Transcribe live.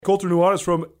Colter Nuanez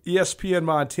from ESPN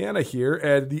Montana here,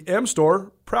 and the M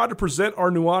Store, proud to present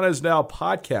our Nuanez Now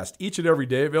podcast each and every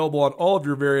day, available on all of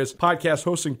your various podcast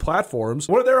hosting platforms.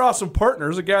 One of their awesome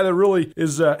partners, a guy that really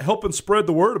is helping spread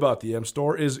the word about the M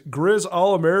Store, is Grizz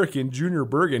All-American Junior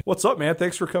Bergen. What's up, man?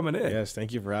 Thanks for coming in. Yes,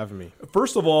 thank you for having me.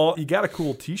 First of all, you got a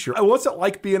cool t-shirt. What's it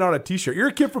like being on a t-shirt? You're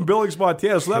a kid from Billings,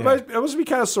 Montana, so that must be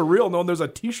kind of surreal knowing there's a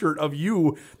t-shirt of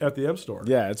you at the M Store.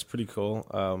 Yeah, it's pretty cool.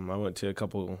 I went to a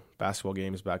couple basketball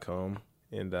games back home,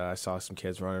 and I saw some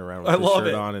kids running around with their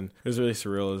shirt on, and it was really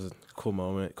surreal. It was a cool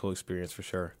moment, cool experience for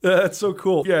sure. That's so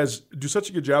cool. You guys do such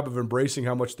a good job of embracing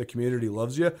how much the community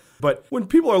loves you. But when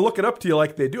people are looking up to you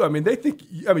like they do, they think,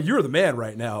 you're the man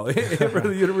right now for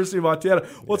the University of Montana.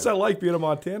 What's that like being a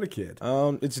Montana kid?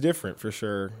 It's different for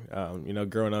sure.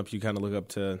 Growing up, you kind of look up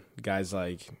to guys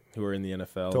like who are in the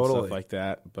NFL and stuff like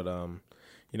that. But,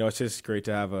 it's just great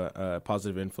to have a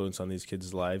positive influence on these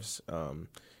kids' lives.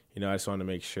 I just want to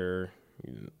make sure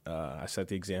I set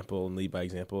the example and lead by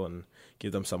example and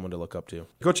give them someone to look up to.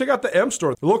 Go check out the M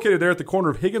Store. They're located there at the corner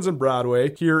of Higgins and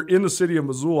Broadway here in the city of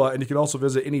Missoula, and you can also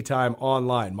visit anytime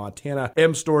online,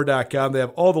 montanamstore.com. They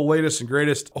have all the latest and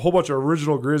greatest, a whole bunch of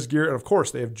original Grizz gear, and of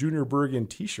course, they have Junior Bergen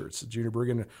t-shirts. Junior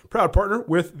Bergen, proud partner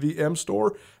with the M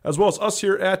Store, as well as us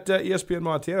here at ESPN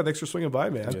Montana. Thanks for swinging by,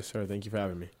 man. Yes, sir. Thank you for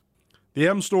having me. The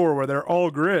M Store, where they're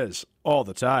all Grizz all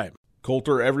the time.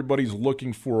 Colter, everybody's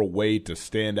looking for a way to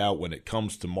stand out when it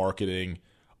comes to marketing.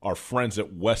 Our friends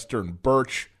at Western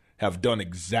Birch have done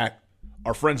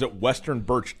Our friends at Western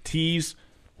Birch Tees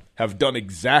have done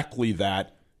exactly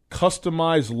that.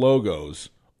 Customized logos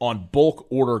on bulk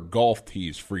order golf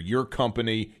tees for your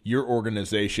company, your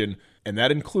organization, and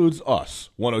that includes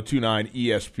us, 102.9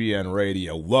 ESPN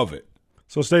Radio. Love it.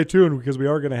 So stay tuned because we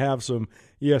are going to have some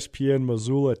ESPN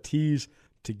Missoula tees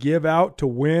to give out, to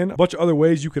win. A bunch of other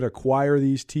ways you can acquire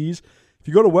these tees. If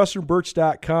you go to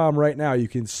westernbirch.com right now, you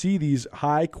can see these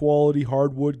high-quality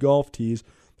hardwood golf tees.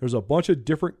 There's a bunch of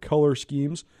different color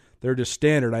schemes. They're just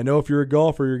standard. I know if you're a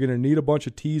golfer, you're going to need a bunch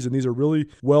of tees, and these are really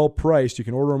well-priced. You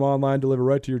can order them online, deliver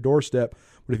right to your doorstep.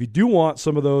 But if you do want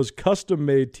some of those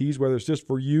custom-made tees, whether it's just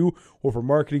for you or for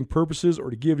marketing purposes or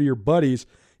to give to your buddies,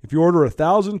 if you order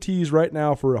 1,000 tees right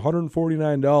now for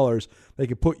 $149, they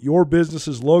can put your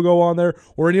business's logo on there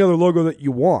or any other logo that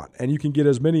you want. And you can get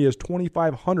as many as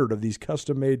 2,500 of these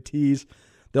custom-made tees.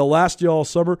 They'll last you all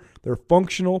summer. They're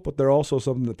functional, but they're also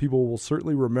something that people will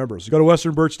certainly remember. So go to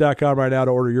westernbirch.com right now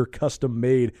to order your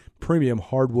custom-made premium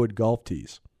hardwood golf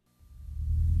tees.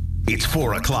 It's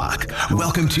 4 o'clock.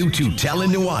 Welcome to Tutel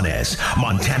and Nuanez,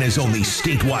 Montana's only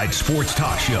statewide sports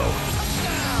talk show.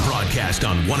 Broadcast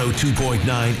on 102.9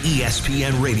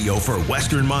 ESPN Radio for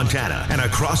Western Montana and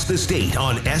across the state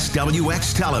on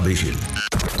SWX Television.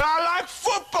 I like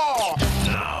football!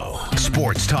 Now,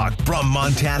 sports talk from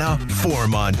Montana for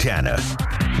Montana.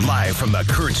 Live from the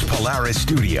Kurtz Polaris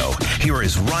studio, here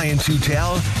is Ryan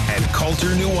Tutel and Colter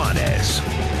Nuanez.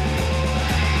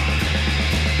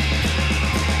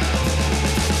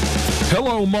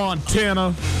 Hello,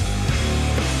 Montana.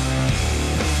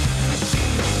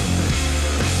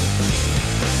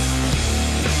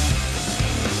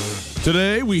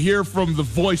 Today, we hear from the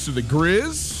voice of the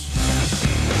Grizz.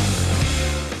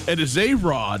 And is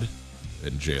A-Rod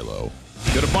and J-Lo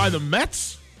going to buy the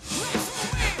Mets?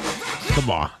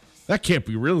 Come on. That can't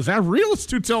be real. Is that real? It's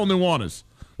Tutel Nuanez.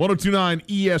 102.9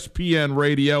 ESPN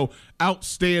Radio.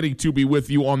 Outstanding to be with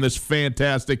you on this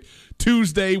fantastic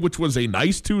Tuesday, which was a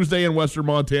nice Tuesday in Western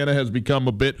Montana, has become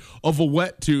a bit of a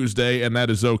wet Tuesday, and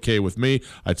that is okay with me.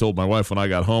 I told my wife when I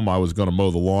got home I was going to mow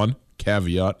the lawn.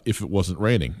 Caveat, if it wasn't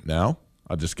raining. Now,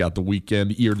 I just got the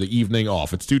weekend or the evening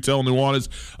off. It's Tutel Nuanez.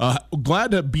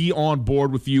 Glad to be on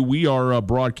board with you. We are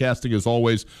broadcasting, as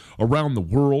always, around the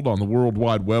world on the World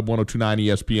Wide Web,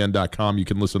 1029ESPN.com. You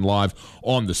can listen live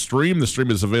on the stream. The stream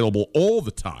is available all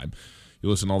the time. You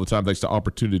listen all the time thanks to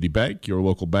Opportunity Bank, your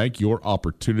local bank, your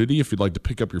opportunity. If you'd like to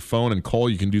pick up your phone and call,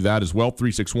 you can do that as well.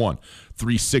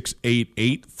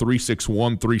 361-3688,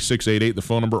 361-3688. The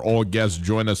phone number. All guests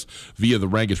join us via the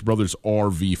Rankish Brothers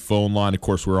RV phone line. Of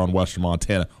course, we're on Western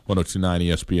Montana, 102.9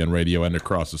 ESPN Radio, and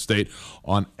across the state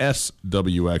on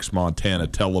SWX Montana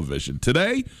Television.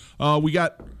 Today, we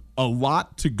got a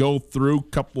lot to go through,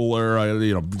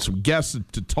 some guests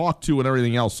to talk to and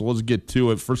everything else, so let's get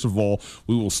to it. First of all,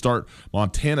 we will start.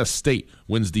 Montana State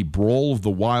wins the Brawl of the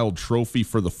Wild trophy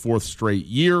for the 4th straight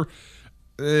year.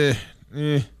 I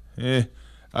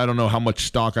don't know how much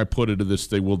stock I put into this.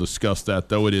 They will discuss that,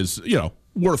 though. It is,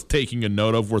 worth taking a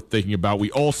note of, worth thinking about.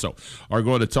 We also are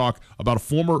going to talk about a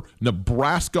former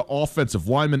Nebraska offensive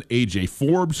lineman, A.J.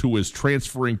 Forbes, who is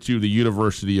transferring to the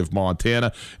University of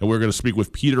Montana. And we're going to speak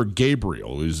with Peter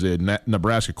Gabriel, who's a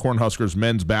Nebraska Cornhuskers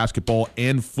men's basketball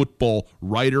and football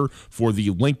writer for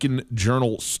the Lincoln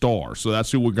Journal-Star. So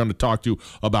that's who we're going to talk to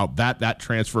about that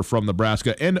transfer from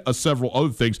Nebraska and several other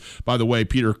things. By the way,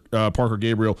 Peter Parker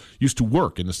Gabriel used to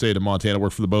work in the state of Montana,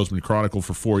 worked for the Bozeman Chronicle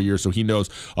for 4 years, so he knows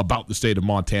about the state of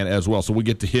Montana as well. So we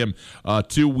get to him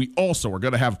too. We also are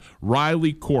going to have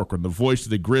Riley Corcoran, the voice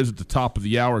of the Grizz, at the top of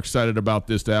the hour. Excited about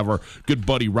this, to have our good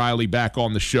buddy Riley back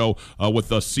on the show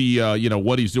with us. See,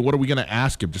 what he's doing. What are we going to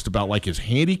ask him? Just about like his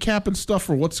handicap and stuff,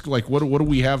 or what's like? What do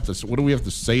we have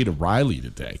to say to Riley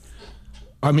today?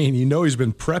 I mean, he's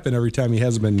been prepping every time he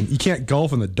hasn't been. You can't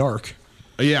golf in the dark.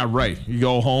 Yeah, right. You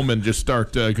go home and just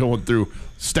start going through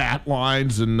stat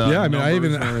lines and yeah. I mean,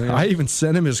 I even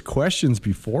sent him his questions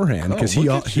beforehand because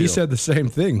he said the same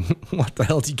thing. What the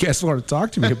hell do you guys want to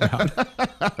talk to me about?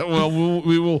 Well,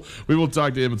 we will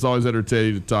talk to him. It's always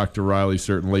entertaining to talk to Riley,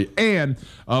 certainly, and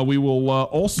we will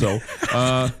also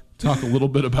talk a little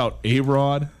bit about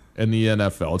A-Rod and the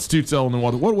NFL. It's too telling.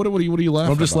 What are you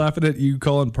laughing? I'm just laughing at you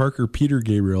calling Parker Peter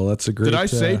Gabriel. That's a great. Did I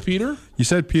say Peter? You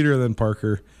said Peter, then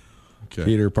Parker. Okay.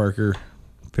 Peter Parker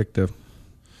picked a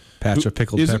patch of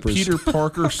pickled peppers. Isn't Peter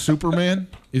Parker Superman?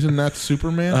 Isn't that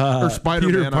Superman? Or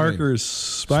Spider-Man? Peter Parker's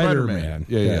Spider-Man.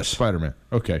 Yeah, Spider-Man.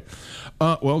 Okay.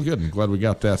 Well, good. I'm glad we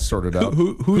got that sorted out.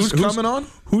 Who's coming on?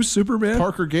 Who's Superman?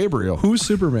 Parker Gabriel. Who's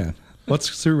Superman?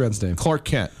 What's Superman's name? Clark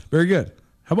Kent. Very good.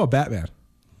 How about Batman?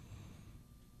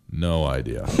 No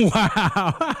idea.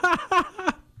 Wow.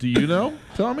 Do you know,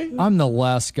 Tommy? I'm the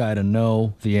last guy to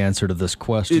know the answer to this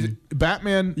question.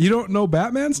 Batman. You don't know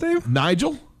Batman's name?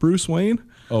 Nigel? Bruce Wayne?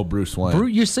 Oh, Bruce Wayne.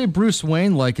 You say Bruce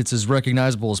Wayne like it's as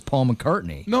recognizable as Paul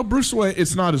McCartney. No, Bruce Wayne,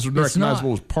 it's not as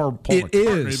recognizable as Paul McCartney.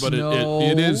 Is. But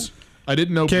it is. I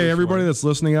didn't know. Okay, everybody that's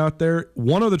listening out there,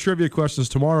 one of the trivia questions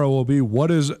tomorrow will be,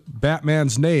 what is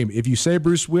Batman's name? If you say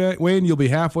Bruce Wayne, you'll be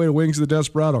halfway to Wings of the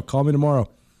Desperado. Call me tomorrow.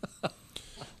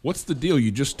 What's the deal?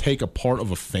 You just take a part of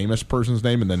a famous person's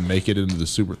name and then make it into the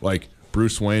super, like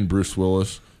Bruce Wayne, Bruce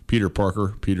Willis, Peter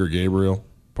Parker, Peter Gabriel,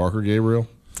 Parker Gabriel.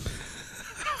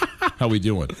 How we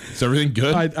doing? Is everything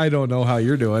good? I don't know how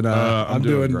you're doing. I'm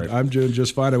doing great. I'm doing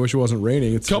just fine. I wish it wasn't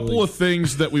raining. It's a couple of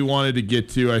things that we wanted to get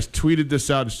to. I tweeted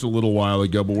this out just a little while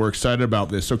ago, but we're excited about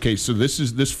this. Okay, so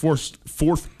this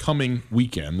forthcoming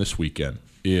weekend. This weekend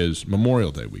is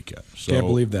Memorial Day weekend. So can't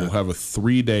believe that. We'll have a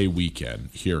 3-day weekend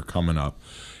here coming up.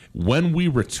 When we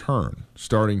return,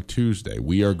 starting Tuesday,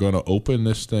 we are going to open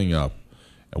this thing up,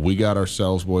 and we got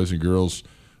ourselves, boys and girls,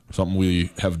 something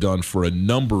we have done for a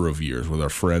number of years with our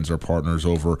friends, our partners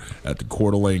over at the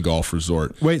Coeur d'Alene Golf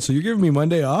Resort. Wait, so you're giving me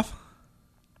Monday off?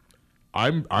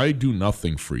 I do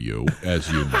nothing for you,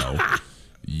 as you know.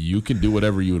 You can do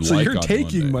whatever you would so like. So you're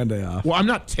taking Monday off? Well, I'm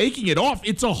not taking it off.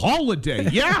 It's a holiday.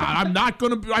 Yeah, I'm not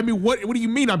going to. I mean, what do you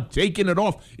mean I'm taking it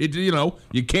off? You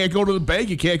can't go to the bank.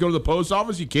 You can't go to the post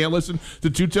office. You can't listen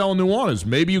to Tutel and Nuanez.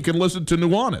 Maybe you can listen to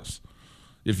Nuanez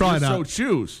if you so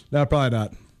choose. No, probably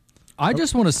not. I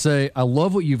just want to say I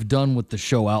love what you've done with the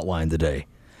show outline today.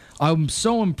 I'm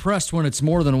so impressed when it's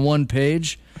more than one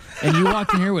page. And you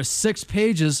walked in here with 6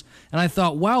 pages, and I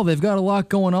thought, wow, they've got a lot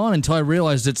going on, until I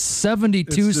realized it's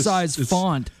 72 size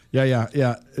font. Yeah.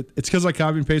 It's because I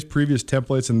copy and paste previous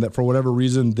templates, and that for whatever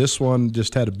reason, this one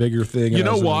just had a bigger thing. You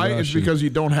know why? It's because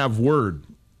you don't have Word.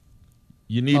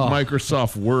 You need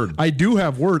Microsoft Word. I do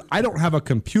have Word. I don't have a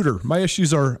computer. My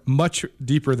issues are much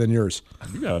deeper than yours.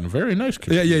 You got a very nice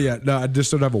computer. Yeah. No, I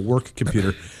just don't have a work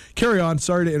computer. Carry on.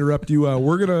 Sorry to interrupt you.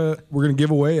 We're gonna give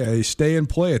away a stay and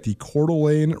play at the Coeur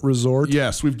d'Alene Resort.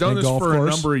 Yes, we've done this for a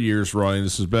number of years, Ryan.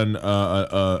 This has been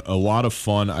a lot of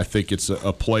fun. I think it's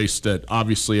a place that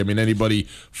obviously, I mean, anybody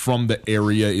from the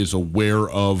area is aware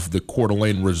of the Coeur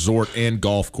d'Alene Resort and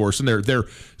golf course, and they're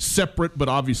separate but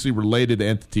obviously related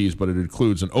entities. But it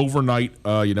includes an overnight,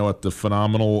 at the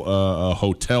phenomenal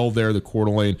hotel there, the Coeur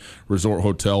d'Alene Resort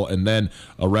Hotel, and then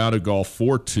a round of golf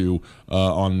for 2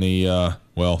 on the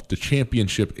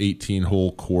championship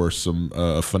 18-hole course,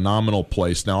 a phenomenal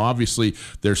place. Now, obviously,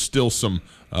 there's still some,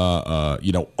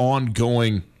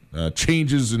 ongoing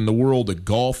changes in the world of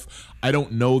golf. I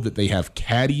don't know that they have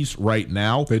caddies right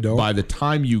now. They don't. By the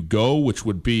time you go, which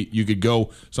would be, you could go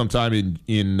sometime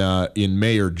in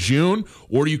May or June,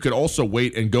 or you could also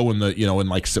wait and go in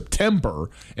like September,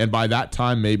 and by that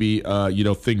time maybe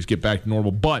things get back to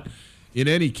normal. But in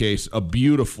any case,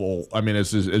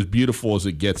 it's as beautiful as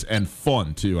it gets, and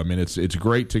fun too. I mean, it's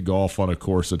great to golf on a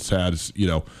course that has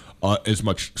as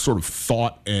much sort of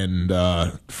thought and,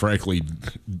 frankly,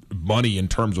 money in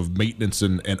terms of maintenance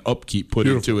and upkeep put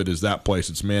into it as that place.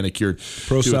 It's manicured.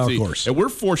 Pro style course. And we're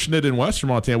fortunate in Western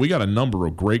Montana. We got a number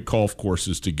of great golf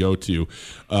courses to go to,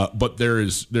 but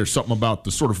there's something about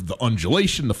the sort of the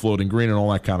undulation, the floating green, and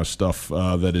all that kind of stuff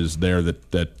that is there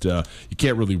that you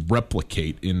can't really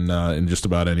replicate in just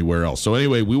about anywhere else. So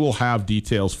anyway, we will have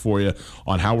details for you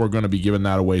on how we're going to be giving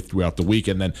that away throughout the week,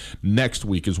 and then next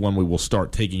week is when we will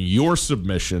start taking your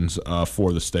submissions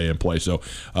for the stay and play. So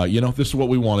this is what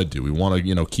we want to do. We want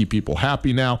to keep people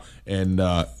happy now and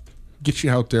get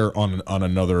you out there on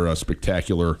another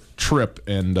spectacular trip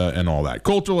and all that.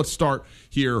 Colter, let's start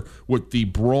here with the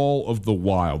Brawl of the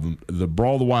Wild. The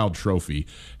Brawl of the Wild trophy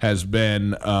has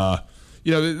been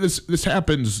this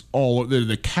happens all.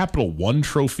 The Capital One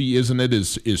trophy, isn't it?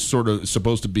 Is sort of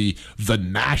supposed to be the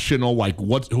national, like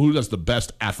who does the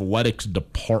best athletics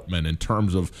department in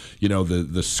terms of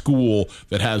the school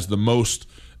that has the most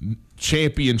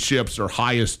championships or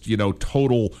highest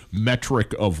total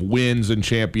metric of wins and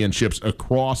championships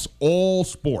across all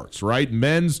sports, right?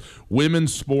 Men's,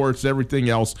 women's sports, everything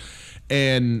else.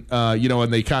 And,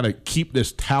 and they kind of keep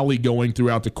this tally going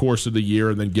throughout the course of the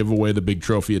year and then give away the big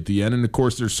trophy at the end. And, of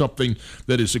course, there's something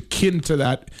that is akin to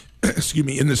that,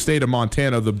 in the state of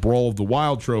Montana, the Brawl of the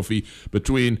Wild trophy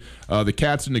between the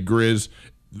Cats and the Grizz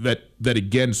that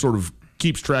again, sort of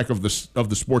keeps track of the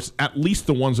sports, at least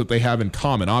the ones that they have in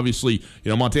common. Obviously,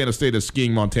 Montana State has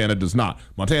skiing, Montana does not.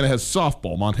 Montana has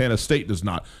softball, Montana State does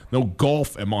not. No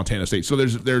golf at Montana State. So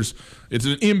it's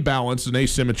an imbalance, an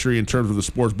asymmetry in terms of the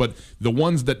sports, but the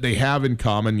ones that they have in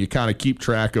common, you kind of keep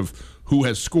track of who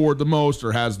has scored the most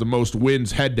or has the most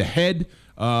wins head-to-head,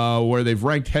 where they've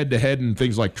ranked head-to-head in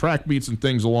things like track meets and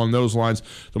things along those lines.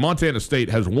 So Montana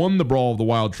State has won the Brawl of the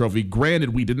Wild trophy.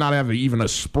 Granted, we did not have even a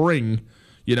spring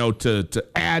to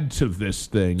add to this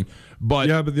thing.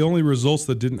 But the only results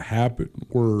that didn't happen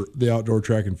were the outdoor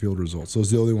track and field results.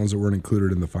 Those are the only ones that weren't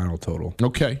included in the final total.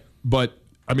 Okay. But,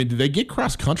 did they get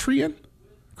cross-country in?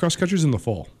 Cross-country's in the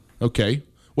fall. Okay.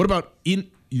 What about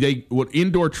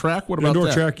indoor track? What about indoor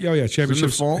that? track? Yeah,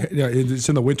 championships. In the fall? Yeah, it's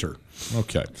in the winter.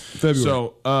 Okay. February.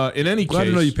 So, in any case. I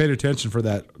didn't know you paid attention for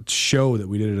that show that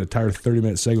we did an entire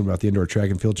 30-minute segment about the indoor track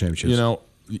and field championships.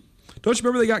 Don't you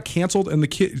remember they got canceled and the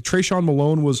kid Trayshawn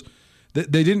Malone was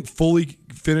they didn't fully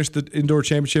finish the indoor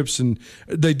championships, and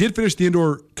they did finish the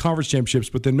indoor conference championships,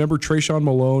 but then remember Trayshawn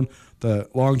Malone, the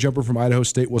long jumper from Idaho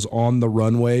State, was on the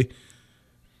runway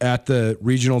at the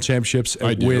regional championships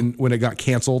when it got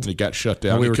canceled. He got shut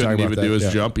down. He couldn't even do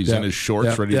his jump. He's in his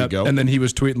shorts ready to go. And then he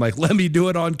was tweeting like, let me do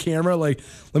it on camera. Like,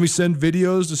 let me send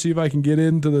videos to see if I can get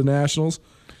into the nationals.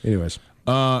 Anyways.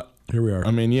 Here we are.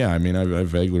 I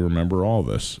vaguely remember all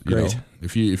this. Great.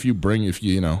 If you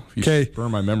spur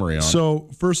my memory on. So,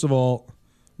 first of all,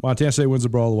 Montana State wins the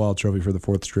Brawl of the Wild trophy for the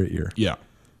 4th straight year. Yeah.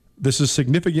 This is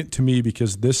significant to me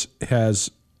because this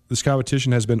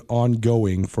competition has been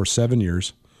ongoing for 7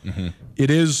 years. Mm-hmm. It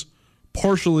is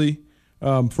partially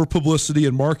for publicity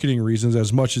and marketing reasons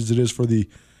as much as it is for the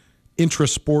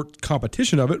intra-sport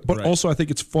competition of it, but also I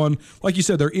think it's fun. Like you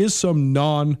said, there is some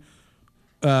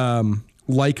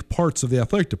like parts of the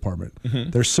athletic department. Mm-hmm.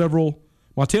 There's several.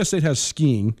 Montana State has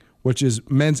skiing, which is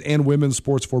men's and women's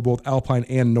sports for both alpine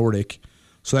and Nordic.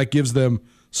 So that gives them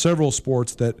several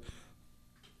sports that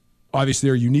obviously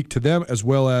are unique to them, as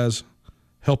well as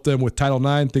help them with Title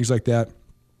IX, things like that.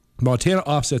 Montana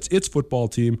offsets its football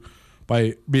team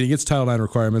by meeting its Title IX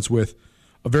requirements with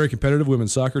a very competitive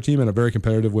women's soccer team and a very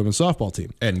competitive women's softball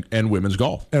team. And women's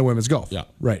golf. And women's golf. Yeah.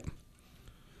 Right.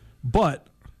 But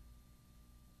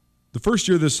the first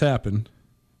year this happened,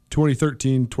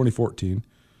 2013, 2014,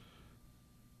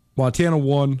 Montana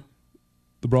won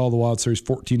the Brawl of the Wild Series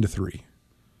 14-3.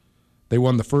 They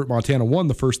won Montana won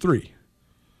the first 3.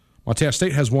 Montana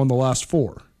State has won the last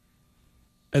 4.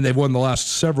 And they've won the last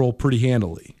several pretty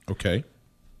handily. Okay.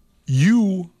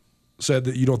 You said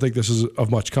that you don't think this is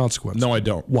of much consequence. No, I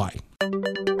don't. Why?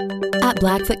 At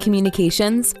Blackfoot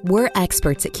Communications, we're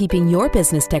experts at keeping your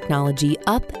business technology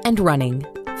up and running.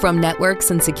 From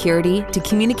networks and security to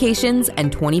communications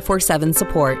and 24/7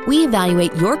 support, we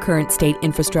evaluate your current state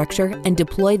infrastructure and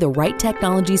deploy the right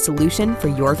technology solution for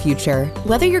your future.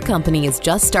 Whether your company is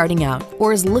just starting out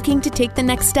or is looking to take the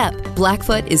next step,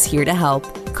 Blackfoot is here to help.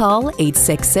 Call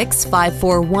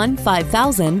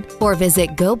 866-541-5000 or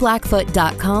visit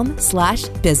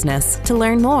goblackfoot.com/business to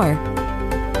learn more.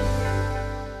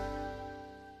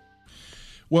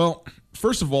 Well,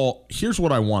 first of all, here's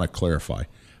what I want to clarify.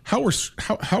 How are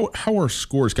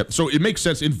scores kept? So it makes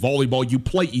sense in volleyball, you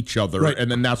play each other,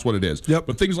 and then that's what it is. Yep.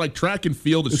 But things like track and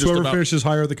field, it's just whoever about finishes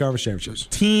higher at the conference championships.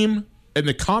 Team And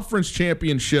the conference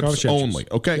championships only.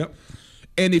 Okay. Yep.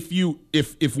 And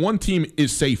if one team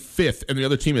is, say, 5th and the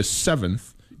other team is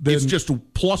 7th, then it's just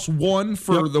 +1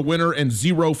 for the winner and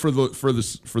 0 for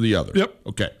the other. Yep.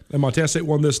 Okay. And Montana State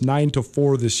won this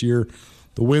 9-4 this year.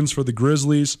 The wins for the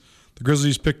Grizzlies. The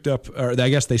Grizzlies picked up, or I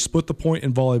guess they split the point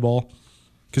in volleyball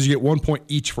because you get 1 point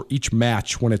each for each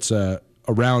match when it's a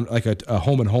round, like a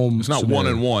home and home. It's not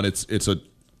scenario. 1-1.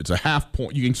 It's a half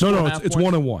point. You can score it's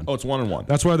 1-1. Oh, it's 1-1.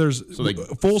 That's why there's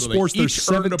full sports. They each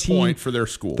there's earned 17 a point for their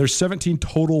school. There's 17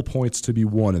 total points to be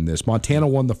won in this. Montana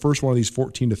won the first one of these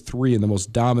 14-3 in the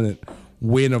most dominant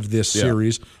win of this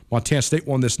series. Montana State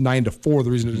won this 9-4.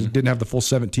 The reason it didn't have the full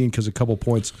 17 because a couple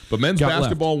points. But men's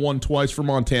basketball won twice for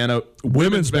Montana.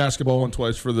 Women's basketball won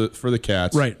twice for the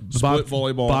Cats. Right. Split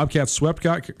volleyball. Bobcats swept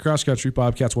cross country.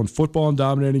 Bobcats won football in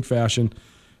dominating fashion.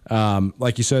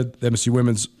 Like you said, the MSU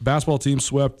women's basketball team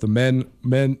swept. The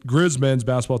Grizz men's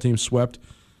basketball team swept.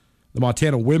 The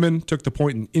Montana women took the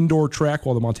point in indoor track,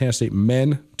 while the Montana State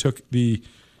men took the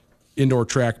indoor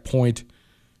track point.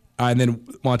 And then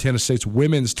Montana State's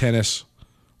women's tennis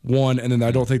won, and then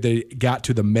I don't think they got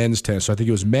to the men's tennis. So I think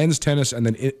it was men's tennis and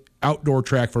then outdoor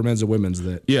track for men's and women's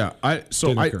that. Yeah,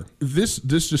 this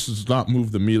just does not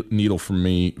move the needle for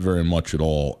me very much at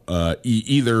all.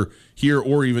 Either here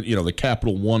or even the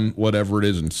Capital One, whatever it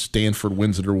is, and Stanford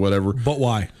wins it or whatever. But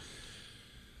why?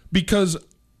 Because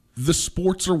the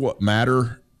sports are what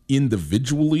matter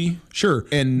individually. Sure.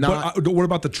 And not. But what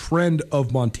about the trend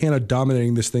of Montana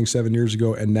dominating this thing 7 years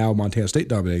ago and now Montana State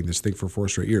dominating this thing for 4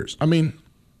 straight years? I mean,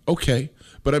 okay.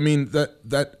 But I mean,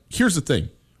 that here's the thing.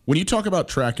 When you talk about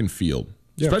track and field,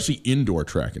 especially indoor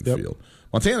track and field,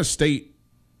 Montana State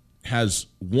has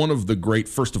one of the great,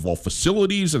 first of all,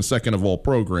 facilities and second of all,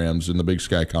 programs in the Big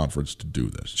Sky Conference to do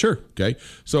this. Sure. Okay.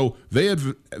 So they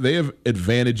have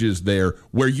advantages there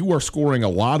where you are scoring a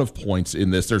lot of points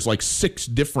in this. There's like 6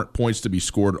 different points to be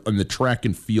scored on the track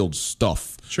and field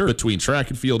stuff. Sure. Between track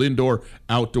and field, indoor,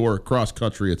 outdoor, cross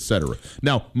country, etc.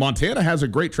 Now, Montana has a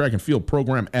great track and field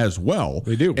program as well.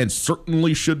 They do. And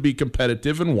certainly should be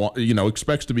competitive and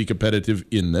expects to be competitive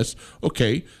in this.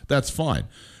 Okay, that's fine.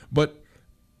 But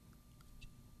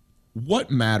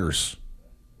what matters?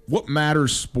 What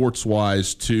matters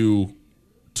sports-wise to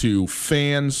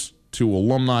fans, to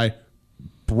alumni,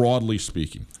 broadly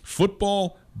speaking?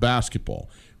 Football, basketball.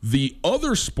 The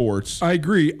other sports, I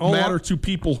agree, matter to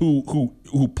people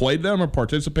who played them or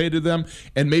participated in them,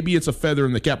 and maybe it's a feather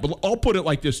in the cap. But I'll put it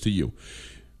like this to you: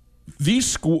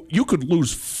 you could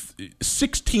lose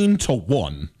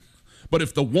 16-1, but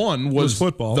if the one was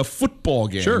football, the football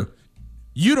game, sure.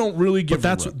 You don't really give.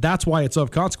 But that's why it's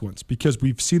of consequence, because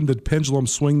we've seen the pendulum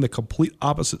swing the complete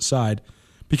opposite side.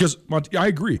 Because I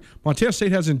agree, Montana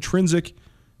State has intrinsic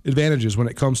advantages when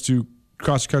it comes to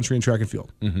cross country and track and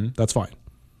field. Mm-hmm. That's fine.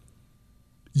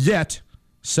 Yet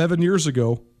 7 years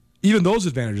ago, even those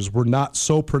advantages were not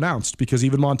so pronounced because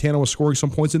even Montana was scoring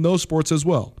some points in those sports as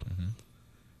well. Mm-hmm.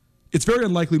 It's very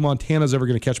unlikely Montana's ever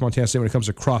going to catch Montana State when it comes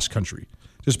to cross country,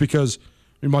 just because.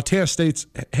 Montana State's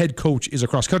head coach is a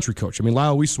cross-country coach. I mean,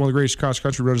 Lyle Weiss is one of the greatest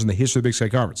cross-country runners in the history of the Big Sky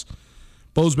Conference.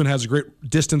 Bozeman has a great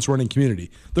distance-running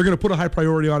community. They're going to put a high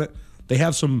priority on it. They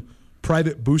have some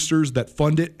private boosters that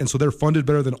fund it, and so they're funded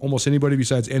better than almost anybody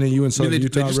besides NAU and Southern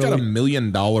Utah. They just got $1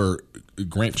 million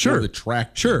grant for the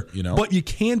track. Sure, But you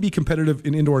can be competitive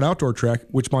in indoor and outdoor track,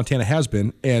 which Montana has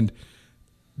been, and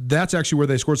that's actually where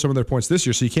they scored some of their points this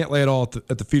year. So you can't lay it all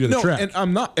at the feet of the track. And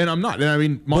I'm not. And I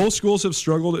mean, both schools have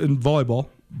struggled in volleyball,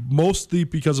 mostly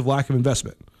because of lack of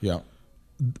investment. Yeah,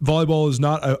 volleyball is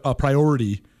not a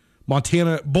priority.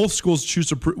 Montana, both schools choose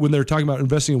to, when they're talking about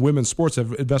investing in women's sports,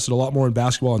 have invested a lot more in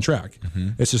basketball and track.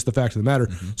 Mm-hmm. It's just the fact of the matter.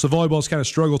 Mm-hmm. So volleyball's kind of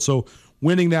struggled. So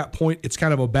winning that point, it's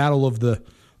kind of a battle of the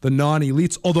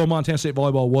non-elites. Although Montana State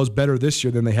volleyball was better this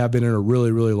year than they have been in a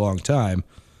really, really long time.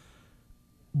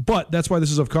 But that's why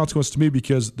this is of consequence to me,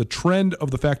 because the trend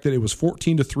of the fact that it was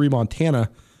 14-3 Montana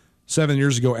 7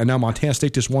 years ago, and now Montana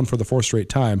State just won for the 4th straight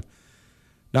time.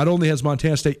 Not only has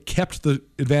Montana State kept the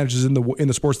advantages in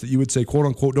the sports that you would say, quote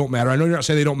unquote, don't matter. I know you're not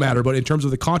saying they don't matter, but in terms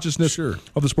of the consciousness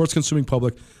of the sports consuming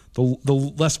public, the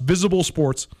less visible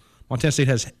sports, Montana State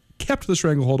has kept the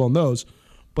stranglehold on those,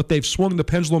 but they've swung the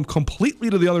pendulum completely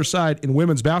to the other side in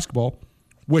women's basketball,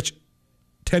 which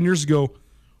 10 years ago,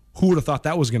 who would have thought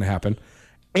that was going to happen?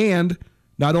 And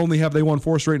not only have they won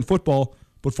 4 straight in football,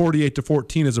 but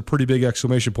 48-14 is a pretty big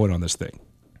exclamation point on this thing.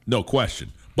 No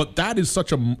question. But that is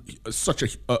such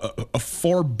a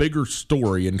far bigger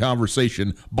story and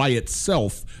conversation by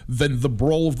itself than the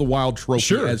Brawl of the Wild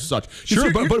trophy as such.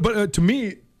 Sure, but to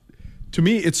me,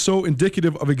 it's so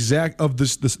indicative of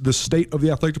the state of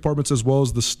the athletic departments as well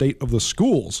as the state of the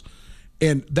schools.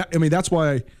 And that's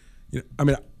why,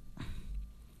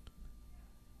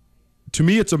 to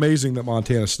me, it's amazing that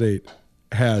Montana State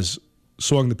has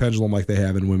swung the pendulum like they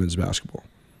have in women's basketball.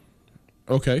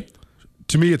 Okay.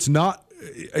 To me, it's not.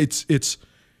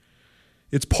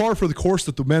 It's par for the course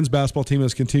that the men's basketball team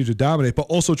has continued to dominate, but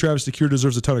also Travis DeCuire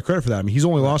deserves a ton of credit for that. I mean, he's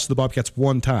only lost to the Bobcats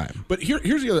one time. But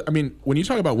here's the other. I mean, when you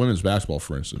talk about women's basketball,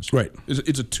 for instance, right?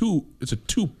 It's a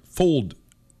twofold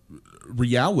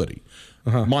reality.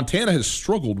 Uh-huh. Montana has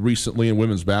struggled recently in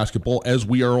women's basketball, as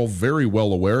we are all very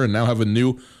well aware, and now have a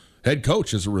new head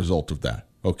coach as a result of that.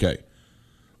 Okay.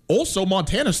 Also,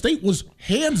 Montana State was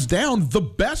hands down the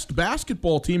best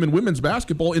basketball team in women's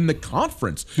basketball in the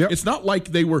conference. Yep. It's not like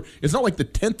the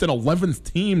 10th and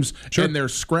 11th teams and they're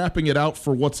scrapping it out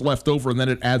for what's left over, and then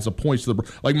it adds a point to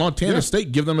the like Montana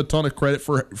State. Give them a ton of credit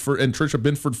for and Tricia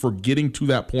Binford for getting to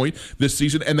that point this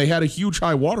season, and they had a huge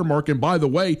high watermark. And by the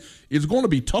way, it's going to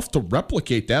be tough to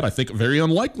replicate that. I think very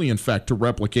unlikely, in fact, to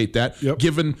replicate that,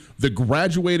 given the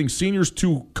graduating seniors,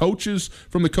 2 coaches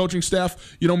from the coaching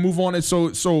staff, move on. And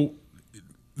so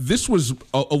this was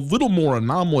a little more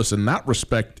anomalous in that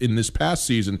respect in this past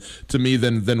season to me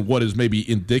than what is maybe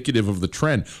indicative of the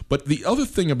trend. But the other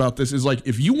thing about this is, like,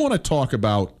 if you want to talk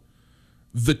about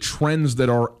the trends that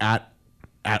are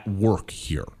at work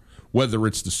here, whether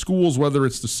it's the schools, whether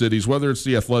it's the cities, whether it's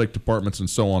the athletic departments, and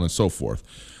so on and so forth,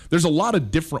 there's a lot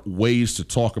of different ways to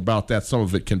talk about that. Some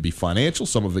of it can be financial,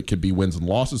 some of it can be wins and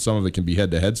losses, some of it can be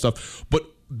head-to-head stuff. But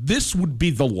this would be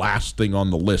the last thing on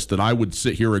the list that I would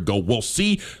sit here and go, well,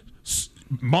 see,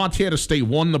 Montana State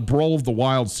won the Brawl of the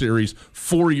Wild series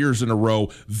 4 years in a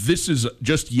row. This is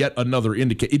just yet another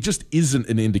indicator. It just isn't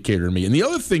an indicator to me. And the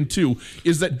other thing, too,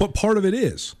 is that... But part of it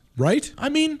is, right? I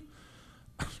mean...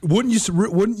 Wouldn't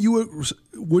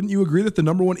you agree that the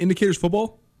number one indicator is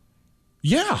football?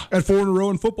 Yeah. And 4 in a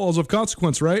row in football is of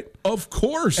consequence, right? Of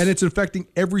course. And it's affecting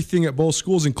everything at both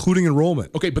schools, including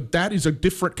enrollment. Okay, but that is a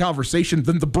different conversation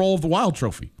than the Brawl of the Wild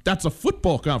trophy. That's a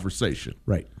football conversation.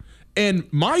 Right.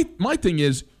 And my thing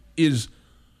is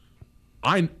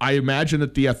I imagine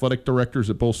that the athletic directors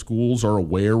at both schools are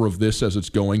aware of this as it's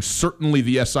going. Certainly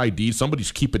the SID,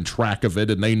 somebody's keeping track of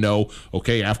it, and they know,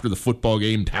 okay, after the football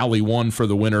game, tally 1 for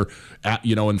the winner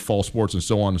in fall sports and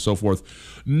so on and so forth.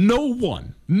 No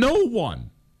one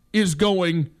is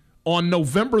going on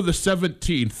November the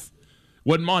 17th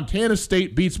when Montana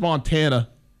State beats Montana.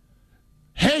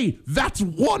 Hey, that's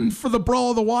 1 for the Brawl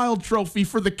of the Wild trophy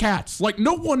for the Cats. Like,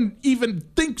 no one even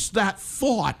thinks that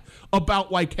thought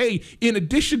about, like, hey, in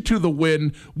addition to the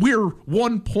win, we're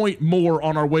 1 point more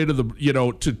on our way to the,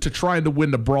 to trying to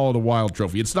win the Brawl of the Wild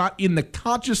trophy. It's not in the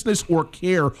consciousness or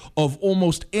care of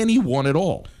almost anyone at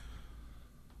all.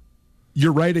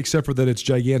 You're right, except for that it's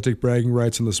gigantic bragging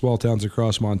rights in the small towns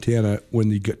across Montana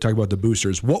when you talk about the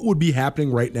boosters. What would be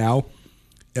happening right now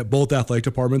at both athletic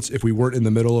departments if we weren't in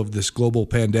the middle of this global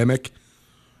pandemic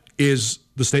is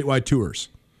the statewide tours.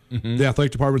 Mm-hmm. The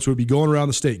athletic departments would be going around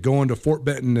the state, going to Fort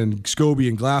Benton and Scobie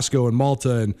and Glasgow and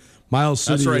Malta and Miles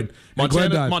City. That's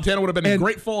right. And Montana would have been in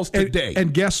Great Falls today.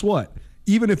 And guess what?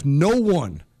 Even if no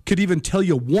one could even tell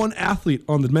you one athlete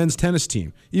on the men's tennis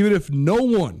team, even if no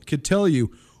one could tell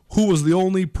you who was the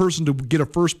only person to get a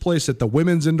first place at the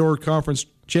Women's Indoor Conference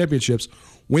Championships,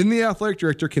 when the athletic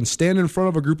director can stand in front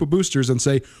of a group of boosters and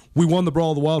say, we won the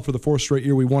Brawl of the Wild for the 4th straight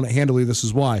year, we won it handily, this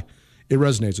is why, it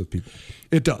resonates with people.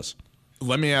 It does.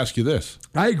 Let me ask you this.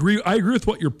 I agree with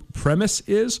what your premise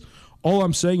is. All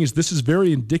I'm saying is this is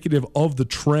very indicative of the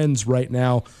trends right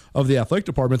now of the athletic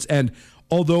departments. And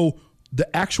although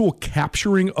the actual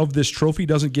capturing of this trophy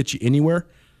doesn't get you anywhere,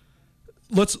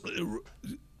 let's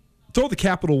throw the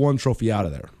Capital One trophy out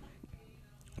of there.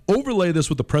 Overlay this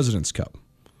with the President's Cup,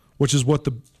 which is what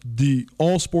the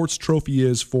all-sports trophy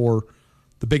is for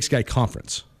the Big Sky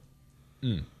Conference.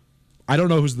 Mm. I don't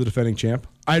know who's the defending champ.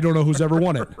 I don't know who's ever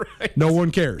won it. Right. No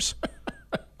one cares.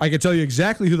 I can tell you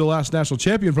exactly who the last national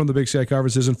champion from the Big Sky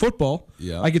Conference is in football.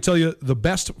 Yeah. I can tell you the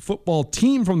best football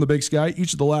team from the Big Sky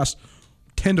each of the last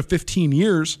 10 to 15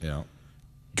 years. Yeah.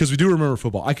 Because we do remember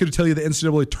football. I could tell you the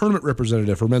NCAA tournament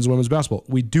representative for men's and women's basketball.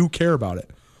 We do care about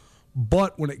it.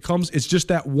 But when it comes, it's just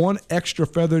that one extra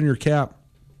feather in your cap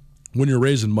when you're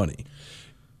raising money.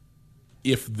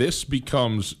 If this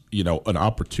becomes, an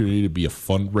opportunity to be a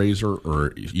fundraiser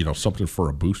or, something for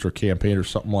a booster campaign or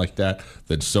something like that,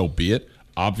 then so be it.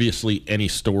 Obviously, any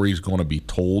story is going to be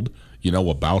told,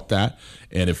 about that.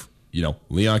 And if,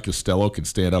 Leon Costello can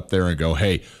stand up there and go,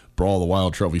 hey, Brawl of the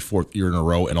Wild trophy 4th year in a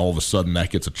row, and all of a sudden that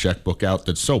gets a checkbook out,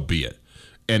 then so be it.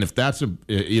 And if that's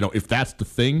if that's the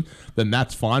thing, then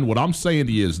that's fine. What I'm saying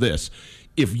to you is this.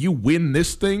 if you win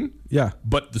this thing, yeah,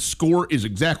 but the score is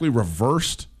exactly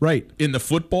reversed in the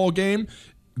football game,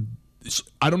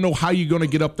 I don't know how you're going to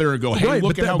get up there and go, hey,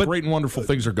 look at how great and wonderful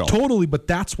things are going. Totally, but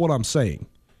that's what I'm saying.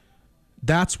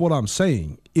 That's what I'm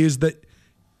saying is that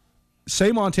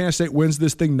say Montana State wins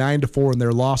this thing 9-4 and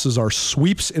their losses are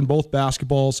sweeps in both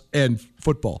basketballs and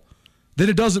football, then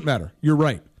it doesn't matter. You're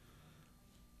right.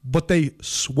 But they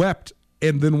swept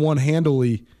and then won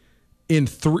handily in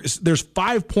 3. There's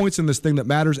 5 points in this thing that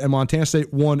matters, and Montana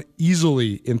State won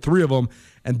easily in 3 of them,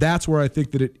 and that's where I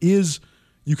think that it is.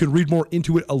 You can read more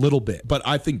into it a little bit. But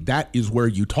I think that is where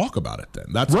you talk about it then.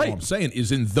 That's what I'm saying,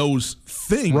 is in those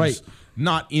things,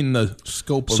 not in the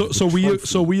scope of the trophy.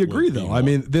 So we agree, though. I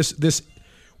mean, this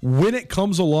when it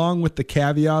comes along with the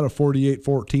caveat of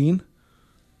 48-14,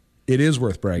 it is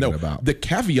worth bragging about. The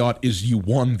caveat is you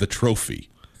won the trophy.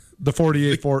 The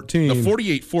 48-14.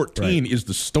 The 48-14 is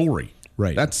the story.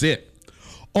 Right. That's it.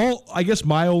 I guess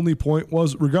my only point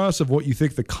was, regardless of what you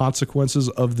think the consequences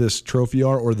of this trophy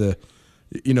are, or the,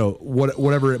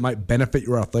 whatever it might benefit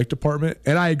your athletic department,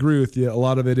 and I agree with you, a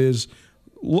lot of it is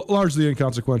largely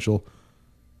inconsequential.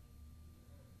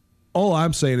 All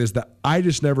I'm saying is that I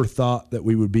just never thought that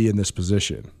we would be in this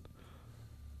position.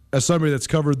 As somebody that's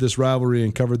covered this rivalry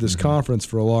and covered this conference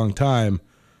for a long time,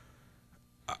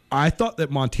 I thought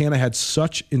that Montana had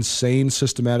such insane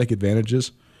systematic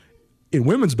advantages in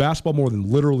women's basketball more than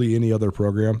literally any other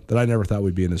program that I never thought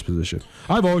we'd be in this position.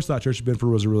 I've always thought Tricia Binford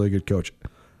was a really good coach.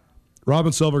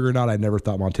 Robin Silverberg or not, I never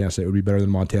thought Montana State would be better than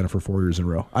Montana for 4 years in a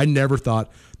row. I never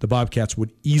thought the Bobcats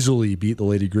would easily beat the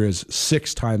Lady Grizz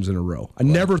 6 times in a row. I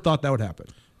never thought that would happen.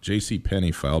 J.C.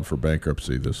 Penney filed for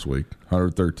bankruptcy this week,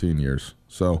 113 years.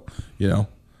 So,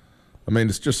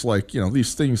 it's just like,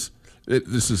 these things.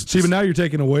 But now you're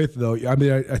taking away, though. I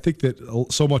mean, I think that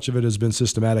so much of it has been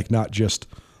systematic, not just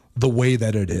the way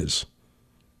that it is.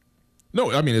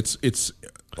 No, I mean, it's.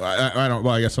 I don't.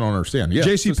 Well, I guess I don't understand. Yeah,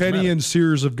 J.C. Penney and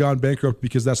Sears have gone bankrupt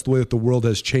because that's the way that the world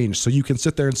has changed. So you can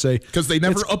sit there and say, because they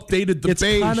never updated the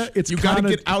beige. You got to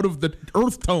get out of the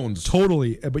earth tones.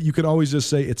 Totally, but you can always just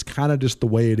say it's kind of just the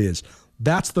way it is.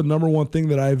 That's the number one thing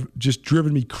that I've just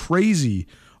driven me crazy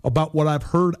about what I've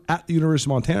heard at the University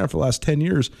of Montana for the last 10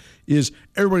 years is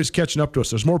everybody's catching up to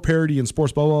us. There's more parity in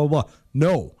sports, blah, blah, blah, blah.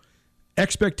 No.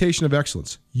 Expectation of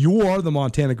excellence. You are the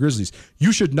Montana Grizzlies.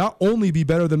 You should not only be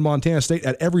better than Montana State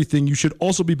at everything, you should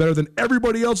also be better than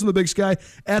everybody else in the Big Sky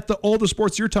at all the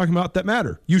sports you're talking about that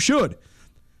matter. You should.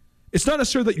 It's not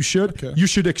necessarily that you should. Okay. You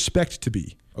should expect to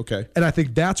be. Okay. And I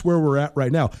think that's where we're at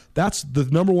right now. That's the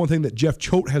number one thing that Jeff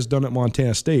Choate has done at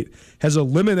Montana State, has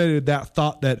eliminated that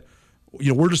thought that,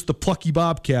 we're just the plucky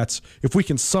Bobcats. If we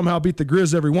can somehow beat the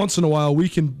Grizz every once in a while, we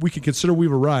can consider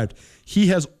we've arrived. He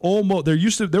has almost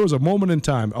there was a moment in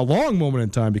time, a long moment in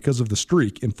time because of the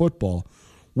streak in football,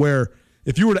 where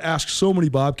if you were to ask so many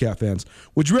Bobcat fans,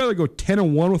 would you rather go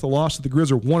 10-1 with a loss to the Grizz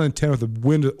or 1-10 with a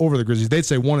win over the Grizzlies? They'd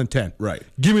say 1-10. Right.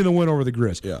 Give me the win over the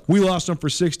Grizz. Yeah. We lost them for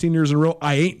 16 years in a row.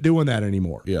 I ain't doing that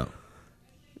anymore. Yeah.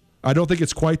 I don't think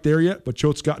it's quite there yet, but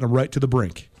Choate's gotten them right to the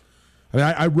brink. I mean,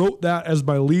 I wrote that as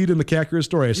my lead in the Cat Grizz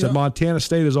story. I said Montana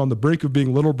State is on the brink of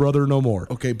being little brother no more.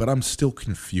 Okay, but I'm still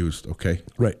confused, okay?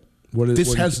 Right.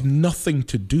 This has nothing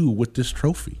to do with this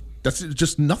trophy. That's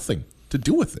just nothing to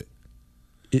do with it.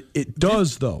 It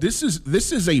does, though. This is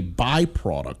a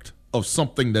byproduct of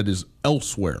something that is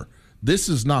elsewhere. This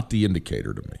is not the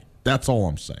indicator to me. That's all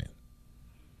I'm saying.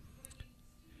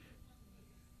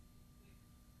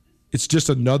 It's just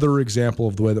another example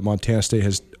of the way that Montana State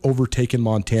has overtaken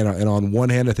Montana. And on one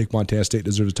hand, I think Montana State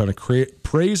deserves a ton of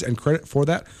praise and credit for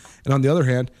that. And on the other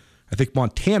hand, I think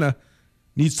Montana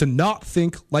needs to not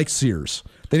think like Sears.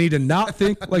 They need to not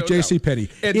think like J.C. Penney.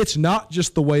 It's not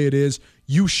just the way it is.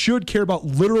 You should care about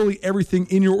literally everything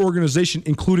in your organization,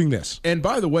 including this. And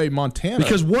by the way, Montana...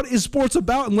 Because what is sports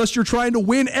about unless you're trying to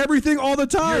win everything all the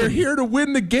time? You're here to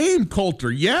win the game,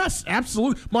 Coulter. Yes,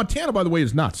 absolutely. Montana, by the way,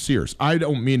 is not Sears. I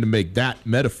don't mean to make that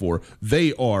metaphor.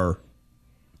 They are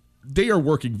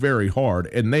working very hard,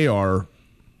 and they are...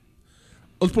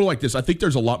 Let's put it like this. I think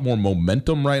there's a lot more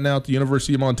momentum right now at the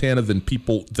University of Montana than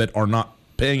people that are not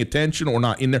paying attention or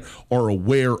not in there are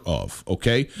aware of,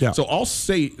 okay? Yeah. So I'll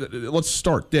say, let's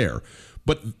start there.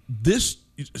 But this,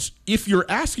 if you're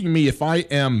asking me if I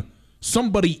am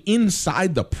somebody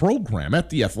inside the program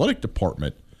at the athletic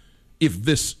department, if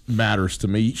this matters to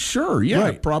me, sure, yeah,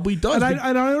 right. It probably does. And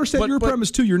I understand your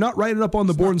premise, too. You're not writing up on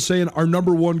the board and saying our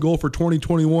number one goal for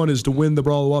 2021 is to win the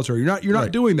Brawl of the Wild Tour. You're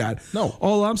not doing that. No.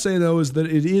 All I'm saying, though, is that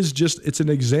it's an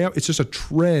exam. It's just a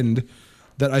trend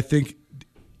that I think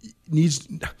needs.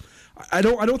 I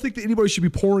don't think that anybody should be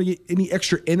pouring any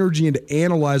extra energy into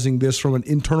analyzing this from an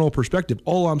internal perspective.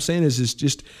 All I'm saying is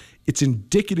just it's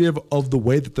indicative of the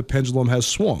way that the pendulum has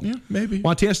swung. Yeah, maybe.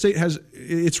 Montana State has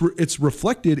it's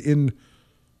reflected in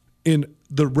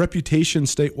the reputation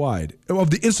statewide of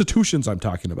the institutions I'm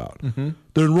talking about, the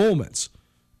enrollments.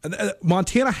 And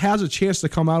Montana has a chance to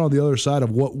come out on the other side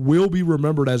of what will be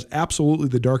remembered as absolutely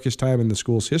the darkest time in the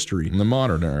school's history, in the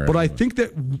modern era. But I think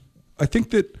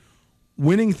that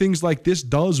winning things like this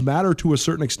does matter to a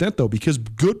certain extent, though, because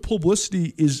good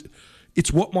publicity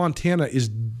it's what Montana is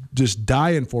just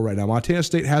dying for right now. Montana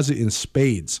State has it in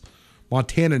spades.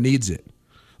 Montana needs it.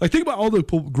 Like, think about all the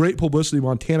great publicity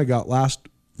Montana got last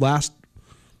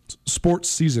sports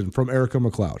season from Erica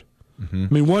McLeod. I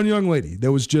mean, one young lady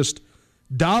that was just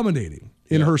dominating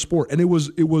in her sport, and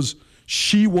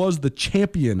she was the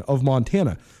champion of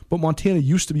Montana. But Montana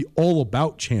used to be all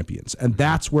about champions, and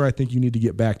that's where I think you need to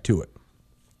get back to it.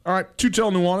 All right,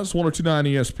 Tutel Nuanez,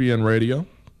 102.9 ESPN Radio.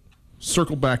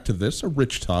 Circle back to this, a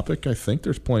rich topic, I think.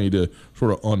 There's plenty to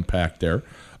sort of unpack there.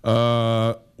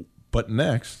 But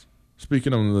next,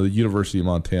 speaking of the University of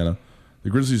Montana, the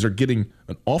Grizzlies are getting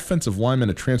an offensive lineman,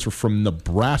 a transfer from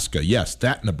Nebraska. Yes,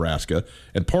 that Nebraska.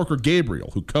 And Parker Gabriel,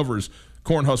 who covers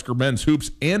Cornhusker men's hoops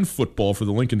and football for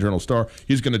the Lincoln Journal-Star.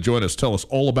 He's going to join us, tell us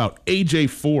all about A.J.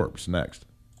 Forbes next.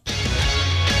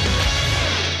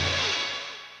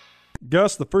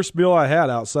 Gus, the first meal I had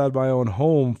outside my own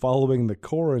home following the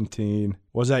quarantine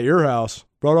was at your house.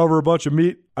 Brought over a bunch of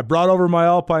meat. I brought over my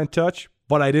Alpine Touch,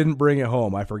 but I didn't bring it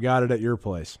home. I forgot it at your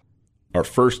place. Our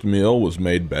first meal was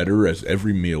made better, as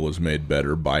every meal is made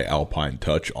better by Alpine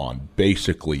Touch on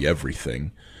basically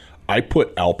everything. I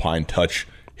put Alpine Touch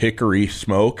hickory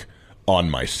smoke on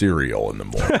my cereal in the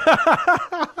morning.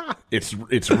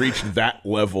 It's reached that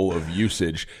level of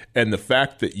usage. And the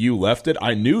fact that you left it,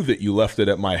 I knew that you left it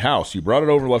at my house. You brought it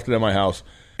over, left it at my house,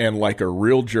 and like a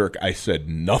real jerk, I said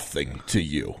nothing to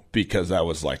you because I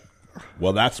was like,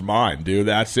 well, that's mine, dude.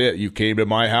 That's it. You came to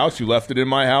my house, you left it in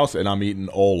my house, and I'm eating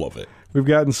all of it. We've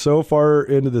gotten so far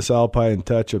into this Alpine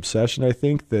Touch obsession, I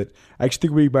think, that I actually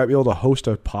think we might be able to host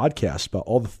a podcast about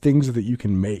all the things that you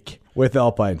can make with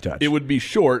Alpine Touch. It would be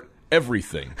short,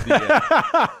 everything.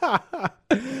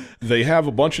 They have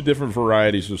a bunch of different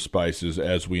varieties of spices,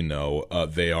 as we know.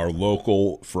 They are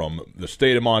local from the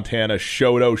state of Montana.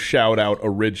 Shoto, shout out,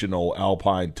 original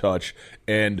Alpine Touch.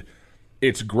 And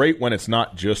it's great when it's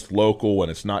not just local, when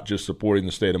it's not just supporting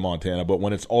the state of Montana, but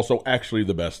when it's also actually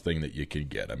the best thing that you can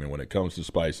get. I mean, when it comes to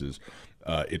spices,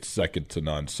 it's second to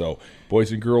none. So,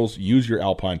 boys and girls, use your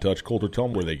Alpine Touch. Coulter, tell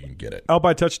them where they can get it.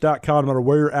 AlpineTouch.com, no matter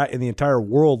where you're at in the entire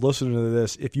world listening to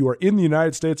this, if you are in the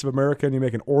United States of America and you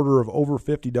make an order of over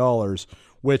 $50,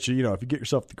 which, you know, if you get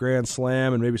yourself the Grand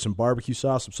Slam and maybe some barbecue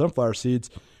sauce, some sunflower seeds,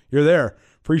 you're there.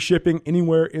 Free shipping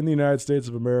anywhere in the United States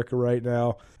of America right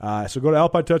now. So go to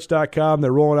AlpineTouch.com.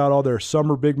 They're rolling out all their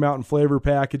summer Big Mountain flavor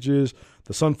packages.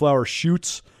 The sunflower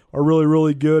shoots are really,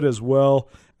 really good as well.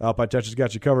 Alpine Touch has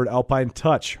got you covered. Alpine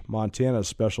Touch, Montana's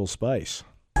special spice.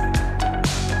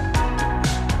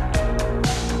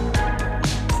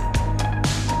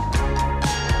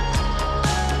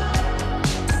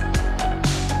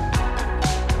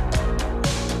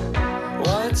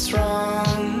 What's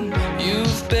wrong?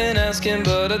 You've been asking,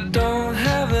 but I don't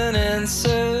have an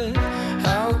answer.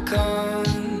 How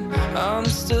come I'm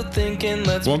still thinking?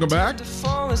 Let's welcome back. To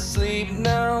fall asleep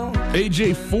now.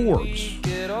 A.J. Forbes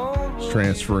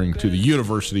transferring to the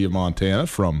University of Montana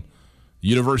from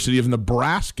University of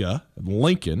Nebraska,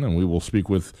 Lincoln, and we will speak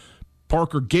with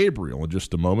Parker Gabriel in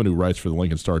just a moment, who writes for the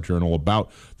Lincoln Star-Journal about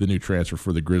the new transfer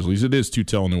for the Grizzlies. It is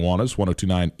Tutel Nuanez,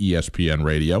 102.9 ESPN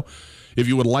Radio. If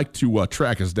you would like to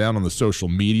track us down on the social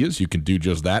medias, you can do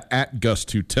just that, at Gus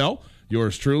Tutel.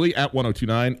 Yours truly, at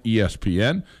 102.9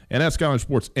 ESPN. And at Skyline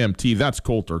Sports MT, that's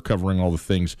Coulter covering all the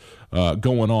things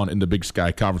going on in the Big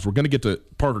Sky Conference. We're going to get to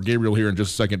Parker Gabriel here in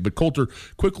just a second. But Coulter,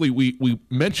 quickly, we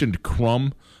mentioned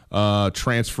Crum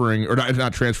transferring, or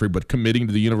not transferring, but committing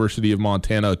to the University of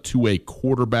Montana to a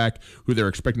quarterback who they're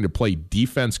expecting to play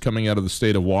defense coming out of the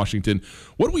state of Washington.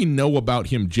 What do we know about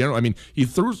him generally? I mean, he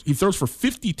throws for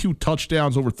 52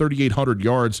 touchdowns, over 3,800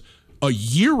 yards a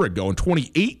year ago in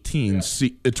 2018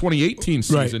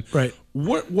 season. Right.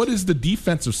 What is the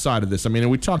defensive side of this? I mean, are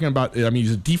we talking about? I mean,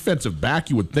 he's a defensive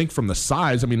back. You would think from the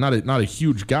size. I mean, not a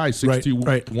huge guy, 6'2",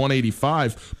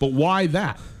 185. But why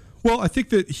that? Well, I think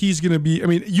that he's going to be. I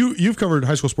mean, you've covered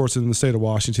high school sports in the state of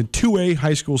Washington. 2A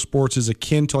high school sports is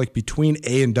akin to like between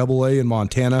A and AA in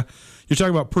Montana. You're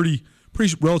talking about pretty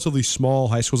pretty relatively small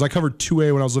high schools. I covered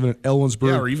 2A when I was living in Ellensburg.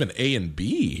 Yeah, or even A and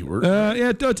B.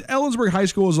 Ellensburg High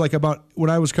School was like about, when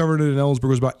I was covering it in Ellensburg,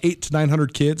 was about 800 to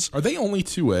 900 kids. Are they only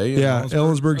 2A? Yeah,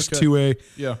 Ellensburg's 2A.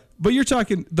 Yeah. But you're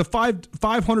talking the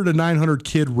 500 to 900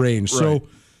 kid range. Right. So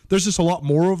there's just a lot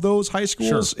more of those high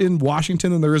schools in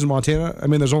Washington than there is in Montana. I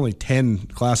mean, there's only 10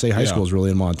 Class A high schools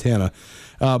really in Montana.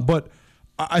 But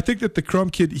I think that the Crum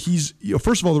kid,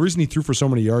 first of all, the reason he threw for so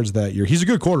many yards that year, he's a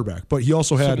good quarterback, but he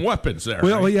also had some weapons there.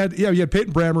 Well, right? he had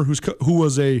Peyton Brammer, who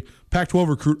was a Pac-12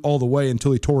 recruit all the way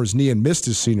until he tore his knee and missed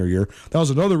his senior year. That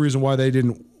was another reason why they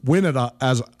didn't win it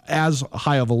as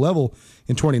high of a level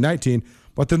in 2019.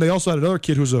 But then they also had another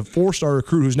kid who's a 4-star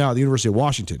recruit who's now at the University of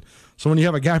Washington. So when you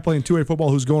have a guy playing 2A football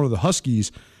who's going to the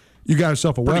Huskies, you got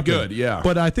yourself a weapon. Pretty good, yeah.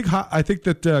 But I think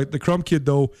that the Crum kid,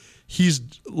 though, he's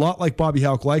a lot like Bobby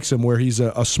Houck likes him, where he's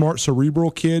a smart,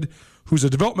 cerebral kid who's a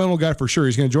developmental guy for sure.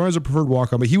 He's going to join as a preferred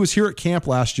walk-on. But he was here at camp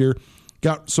last year,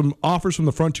 got some offers from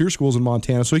the Frontier schools in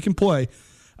Montana, so he can play.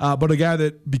 But a guy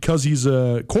that, because he's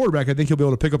a quarterback, I think he'll be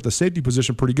able to pick up the safety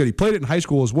position pretty good. He played it in high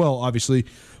school as well, obviously.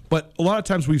 But a lot of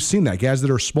times we've seen that, guys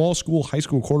that are small school, high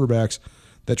school quarterbacks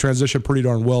that transition pretty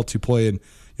darn well to play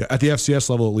at the FCS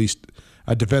level, at least,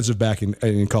 a defensive back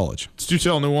in college. It's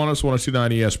Tutel Nuanez,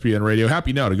 102.9 ESPN Radio.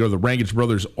 Happy now to go to the Rangage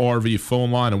Brothers RV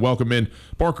phone line and welcome in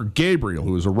Parker Gabriel,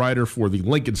 who is a writer for the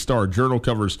Lincoln Star Journal,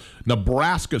 covers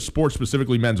Nebraska sports,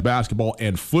 specifically men's basketball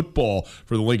and football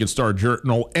for the Lincoln Star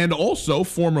Journal, and also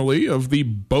formerly of the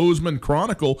Bozeman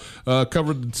Chronicle,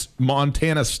 covered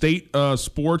Montana State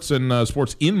sports and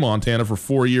sports in Montana for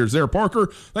 4 years there. Parker,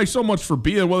 thanks so much for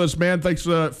being with us, man. Thanks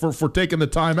for taking the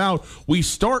time out. We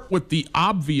start with the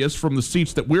obvious from the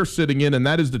seats that we're sitting in, and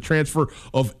that is the transfer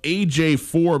of A.J.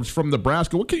 Forbes from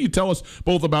Nebraska. What can you tell us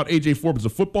both about A.J. Forbes as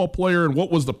a football player, and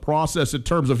what was the process in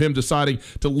terms of him deciding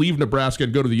to leave Nebraska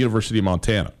and go to the University of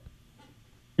Montana?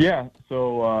 Yeah,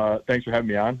 so thanks for having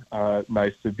me on.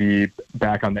 Nice to be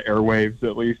back on the airwaves,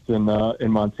 at least in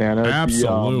Montana.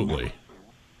 Absolutely.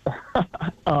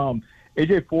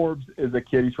 A.J. Forbes is a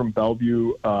kid. He's from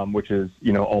Bellevue, which is,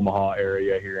 Omaha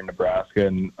area here in Nebraska,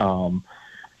 and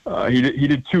he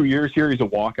did 2 years here. He's a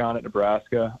walk-on at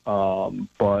Nebraska.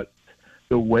 But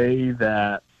the way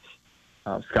that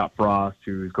Scott Frost,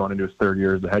 who's going into his third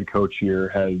year as the head coach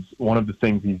here, one of the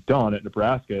things he's done at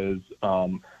Nebraska is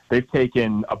they've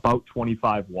taken about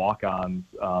 25 walk-ons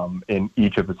in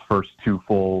each of his first 2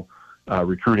 full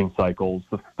recruiting cycles.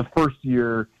 The first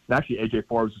year, and actually A.J.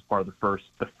 Forbes was part of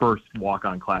the first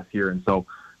walk-on class here. And so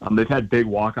they've had big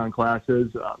walk-on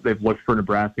classes. They've looked for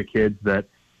Nebraska kids that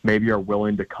maybe are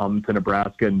willing to come to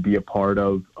Nebraska and be a part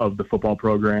of the football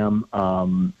program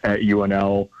at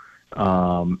UNL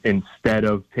instead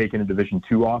of taking a Division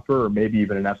II offer or maybe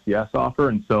even an FCS offer.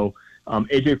 And so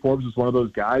A.J. Forbes is one of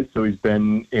those guys. So he's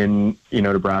been in,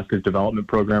 Nebraska's development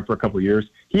program for a couple of years.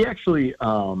 He actually,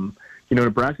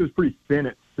 Nebraska was pretty thin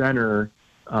at center,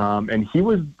 and he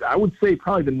was, I would say,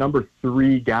 probably the number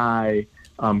 3 guy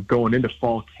going into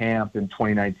fall camp in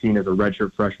 2019 as a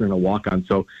redshirt freshman and a walk-on.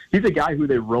 So he's a guy who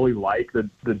they really like,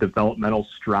 the developmental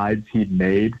strides he'd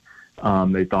made.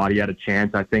 They thought he had a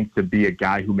chance, I think, to be a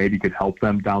guy who maybe could help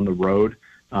them down the road.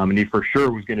 And he for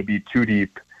sure was going to be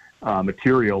two-deep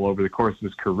material over the course of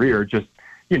his career. Just,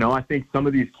 I think some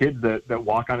of these kids that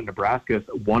walk on in Nebraska,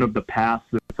 one of the paths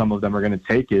that some of them are going to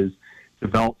take is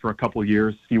develop for a couple of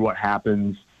years, see what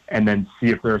happens, and then see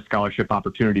if there are scholarship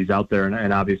opportunities out there.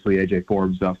 And obviously A.J.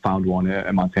 Forbes found one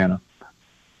at Montana.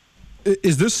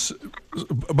 Is this,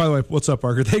 by the way, what's up,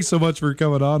 Parker? Thanks so much for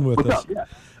coming on with us. Yeah.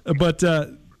 But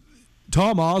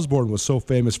Tom Osborne was so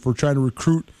famous for trying to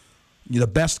recruit the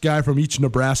best guy from each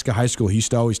Nebraska high school. He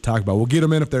used to always talk about, we'll get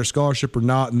them in if they're scholarship or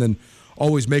not, and then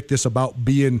always make this about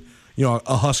being,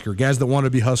 a Husker, guys that want to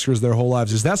be Huskers their whole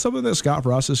lives. Is that something that Scott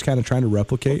Frost is kind of trying to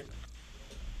replicate?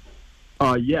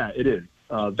 Yeah, it is.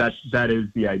 That is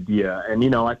the idea. And,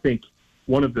 I think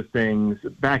one of the things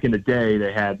back in the day,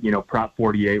 they had, Prop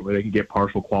 48 where they could get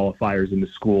partial qualifiers into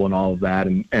school and all of that.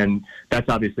 And that's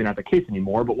obviously not the case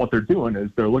anymore. But what they're doing is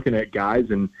they're looking at guys,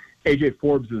 and A.J.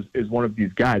 Forbes is one of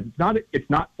these guys. It's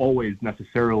not always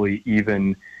necessarily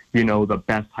even, the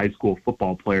best high school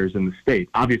football players in the state.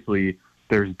 Obviously,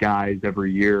 there's guys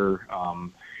every year,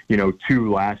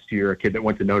 2 last year, a kid that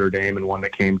went to Notre Dame and one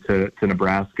that came to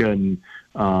Nebraska. And,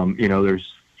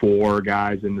 there's 4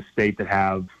 guys in the state that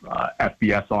have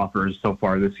FBS offers so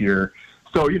far this year.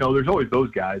 So, there's always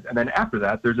those guys. And then after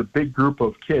that, there's a big group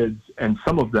of kids, and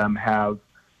some of them have,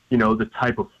 the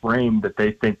type of frame that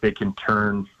they think they can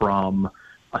turn from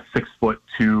a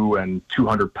 6'2" and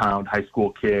 200-pound high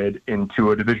school kid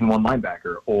into a Division I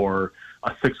linebacker, or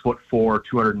a 6'4",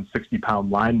 260-pound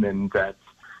lineman that's,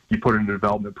 you put in a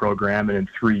development program, and in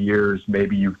 3 years,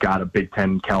 maybe you've got a Big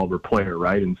Ten caliber player,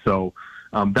 right? And so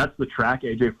that's the track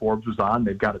A.J. Forbes was on.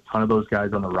 They've got a ton of those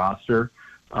guys on the roster.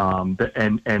 And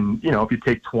if you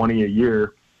take 20 a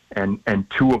year and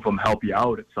 2 of them help you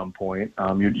out at some point,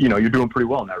 you're doing pretty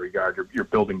well in that regard. You're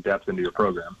building depth into your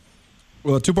program.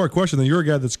 Well, a two-part question. Then you're a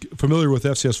guy that's familiar with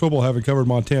FCS football, having covered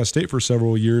Montana State for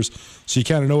several years, so you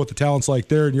kind of know what the talent's like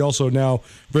there, and you also now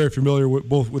very familiar with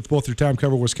both your time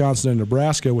covering Wisconsin and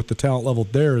Nebraska with the talent level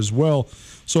there as well.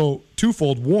 So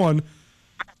twofold. One,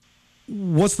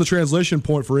 what's the translation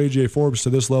point for A.J. Forbes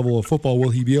to this level of football? Will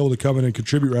he be able to come in and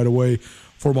contribute right away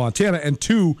for Montana? And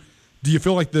two, do you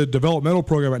feel like the developmental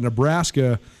program at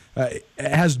Nebraska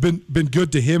has been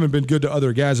good to him and been good to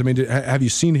other guys? I mean, have you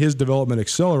seen his development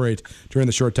accelerate during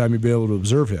the short time you've been able to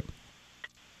observe him?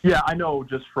 Yeah, I know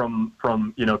just from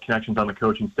connections on the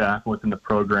coaching staff and within the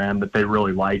program that they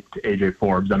really liked A.J.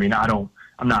 Forbes. I mean, I'm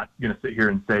not going to sit here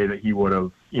and say that he would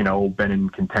have, been in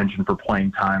contention for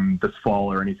playing time this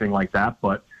fall or anything like that,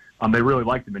 but they really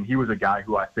liked him, and he was a guy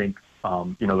who I think,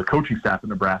 the coaching staff in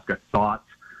Nebraska thought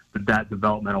that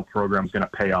developmental program is going to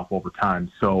pay off over time.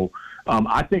 So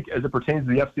I think as it pertains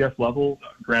to the FCS level,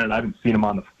 granted, I haven't seen him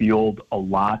on the field a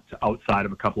lot outside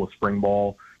of a couple of spring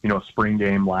ball, a spring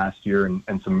game last year and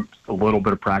a little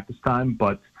bit of practice time,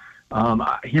 but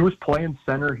he was playing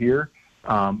center here.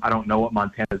 I don't know what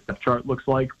Montana's depth chart looks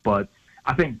like, but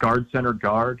I think guard, center,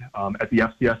 guard. At the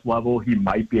FCS level, he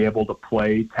might be able to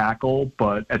play tackle,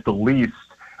 but at the least,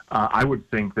 I would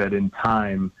think that in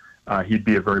time, he'd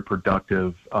be a very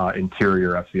productive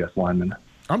interior FCS lineman.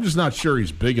 I'm just not sure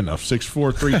he's big enough.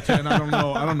 6'4", 310. I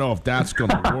don't know if that's going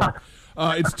to work.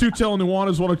 It's Two Telling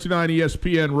Nuanez, 102.9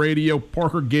 ESPN Radio.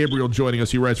 Parker Gabriel joining us.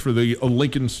 He writes for the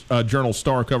Lincoln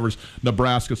Journal-Star, covers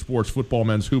Nebraska sports, football,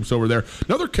 men's hoops over there.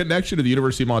 Another connection to the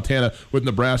University of Montana with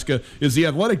Nebraska is the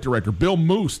athletic director, Bill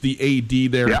Moose, the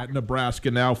AD there at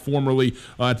Nebraska now, formerly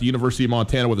at the University of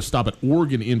Montana with a stop at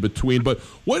Oregon in between. But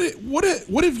what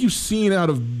have you seen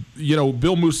out of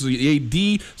Bill Moose as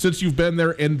the AD since you've been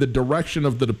there, and the direction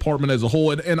of the department as a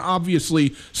whole, and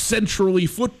obviously centrally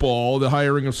football, the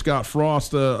hiring of Scott Frost,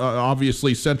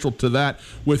 obviously central to that,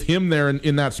 with him there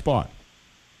in that spot?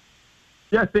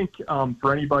 Yeah, I think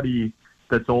for anybody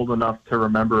that's old enough to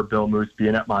remember Bill Moose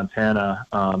being at Montana,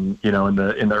 in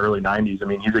the early '90s, I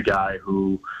mean, he's a guy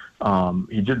who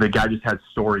the guy just had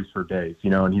stories for days,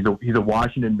 and he's a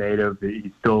Washington native.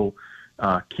 He still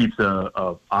keeps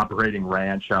a operating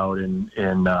ranch out in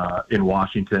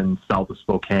Washington, south of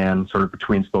Spokane, sort of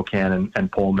between Spokane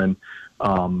and Pullman.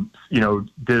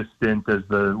 This stint as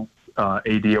the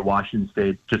AD at Washington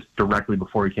State just directly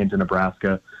before he came to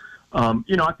Nebraska.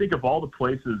 I think of all the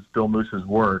places Bill Moose has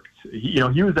worked, he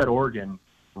was at Oregon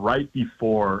right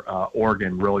before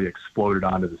Oregon really exploded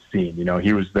onto the scene.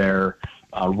 He was there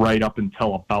right up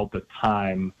until about the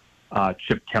time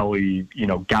Chip Kelly,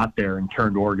 got there and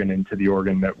turned Oregon into the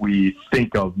Oregon that we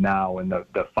think of now and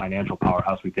the financial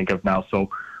powerhouse we think of now. So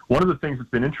one of the things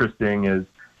that's been interesting is,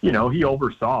 he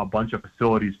oversaw a bunch of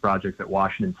facilities projects at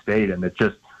Washington State, and it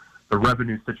just, the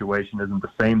revenue situation isn't the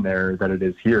same there that it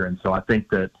is here. And so I think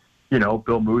that,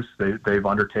 Bill Moose, they've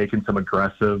undertaken some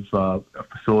aggressive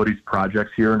facilities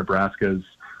projects here. Nebraska's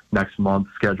next month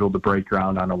scheduled to break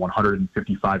ground on a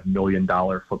 $155 million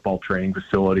football training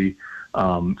facility.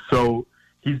 So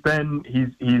he's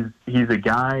a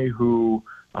guy who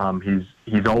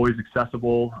he's always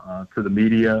accessible to the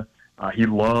media. He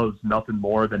loves nothing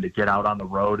more than to get out on the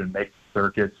road and make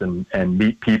circuits and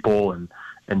meet people and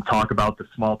talk about the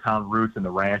small town roots and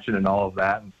the ranching and all of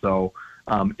that. And so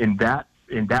in that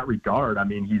regard, I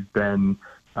mean, he's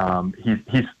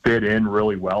fit in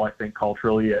really well, I think,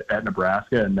 culturally at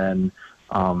Nebraska. And then,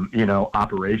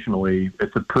 operationally,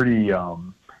 it's a pretty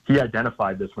he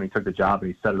identified this when he took the job,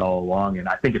 and he said it all along. And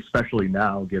I think especially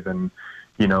now, given,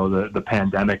 the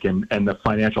pandemic and the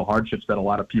financial hardships that a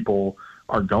lot of people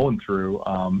are going through,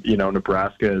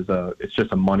 Nebraska it's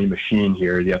just a money machine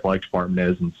here. The athletic department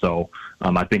is. And so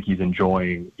I think he's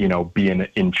enjoying, being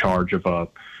in charge of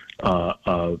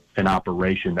an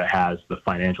operation that has the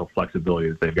financial flexibility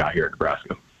that they've got here in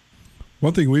Nebraska.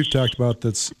 One thing we've talked about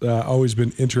that's always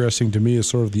been interesting to me is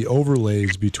sort of the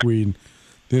overlays between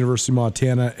the University of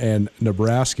Montana and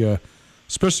Nebraska,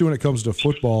 especially when it comes to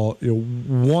football.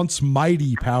 Once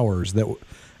mighty powers that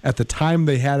at the time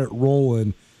they had it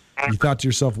rolling, you thought to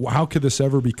yourself, well, how could this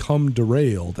ever become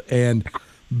derailed? And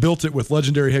built it with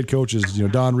legendary head coaches,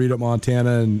 Don Reed at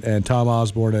Montana and Tom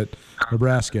Osborne at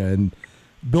Nebraska, and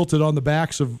built it on the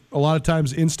backs of a lot of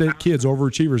times in-state kids,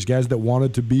 overachievers, guys that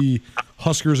wanted to be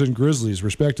Huskers and Grizzlies,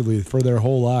 respectively, for their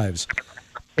whole lives.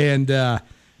 And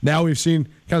now we've seen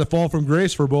kind of fall from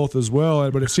grace for both as well.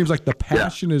 But it seems like the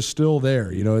passion is still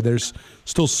there. You know, there's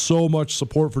still so much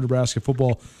support for Nebraska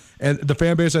football. And the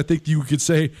fan base, I think you could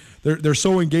say they're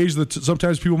so engaged that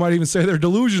sometimes people might even say they're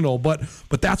delusional. But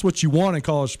that's what you want in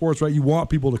college sports, right? You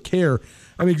want people to care.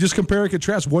 I mean, just compare and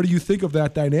contrast. What do you think of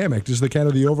that dynamic? Just the kind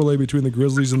of the overlay between the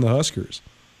Grizzlies and the Huskers.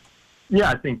 Yeah,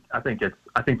 I think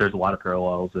there's a lot of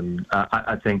parallels, and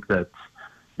I think that,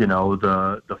 you know,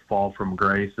 the fall from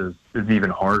grace is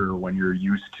even harder when you're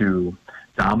used to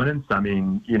dominance. I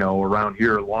mean, you know, around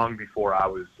here long before I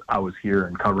was here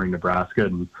and covering Nebraska,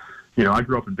 and you know, I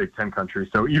grew up in Big Ten country,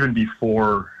 so even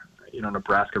before, you know,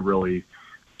 Nebraska really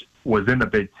was in the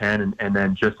Big Ten, and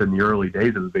then just in the early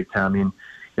days of the Big Ten, I mean,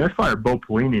 you know, I fired Bo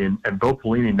Pelini, and Bo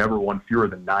Pelini never won fewer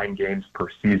than 9 games per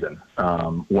season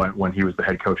when he was the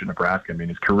head coach at Nebraska. I mean,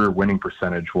 his career winning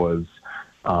percentage was,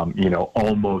 you know,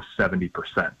 almost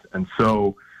 70%. And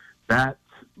so that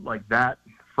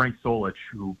Frank Solich,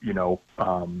 who, you know,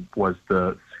 was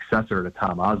the successor to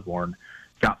Tom Osborne,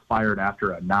 got fired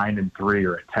after a 9-3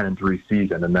 or a 10-3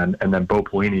 season, and then Bo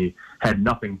Pelini had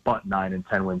nothing but 9 and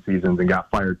 10 win seasons and got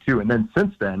fired too. And then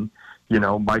since then, you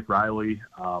know, Mike Riley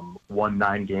won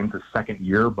 9 games his second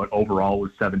year, but overall was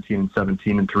 17-17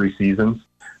 in 3 seasons.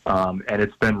 And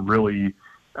it's been really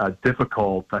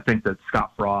difficult. I think that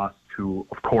Scott Frost, who,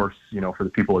 of course, you know, for the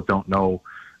people that don't know,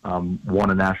 won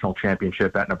a national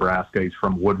championship at Nebraska. He's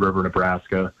from Wood River,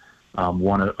 Nebraska.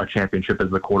 Won a championship as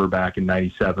the quarterback in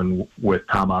 '97 with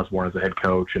Tom Osborne as the head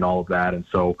coach and all of that. And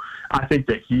so I think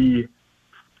that he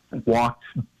walked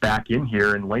back in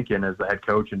here in Lincoln as the head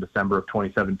coach in December of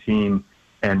 2017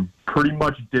 and pretty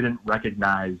much didn't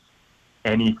recognize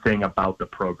anything about the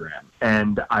program.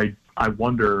 And I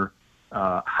wonder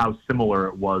how similar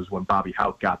it was when Bobby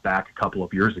Hauck got back a couple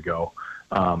of years ago,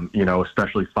 you know,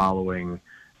 especially following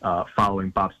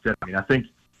Bob Stitt. I mean, I think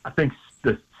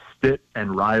the Stitt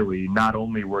and Riley, not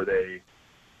only were they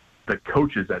the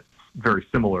coaches at very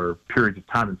similar periods of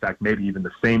time, in fact, maybe even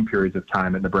the same periods of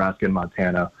time at Nebraska and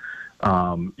Montana,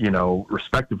 you know,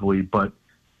 respectively, but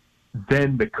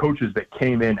then the coaches that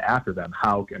came in after them,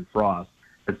 Hauck and Frost,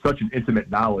 had such an intimate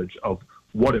knowledge of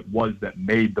what it was that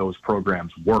made those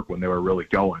programs work when they were really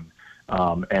going.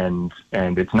 And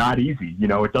it's not easy. You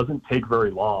know, it doesn't take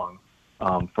very long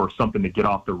for something to get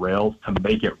off the rails to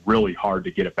make it really hard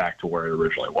to get it back to where it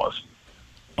originally was.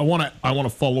 I want to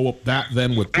follow up that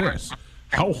then with this.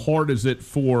 How hard is it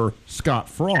for Scott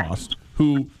Frost,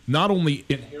 who not only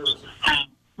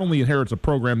inherits a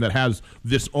program that has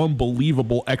this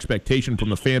unbelievable expectation from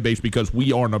the fan base because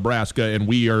we are Nebraska and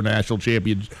we are national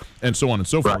champions and so on and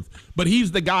so forth, but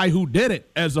he's the guy who did it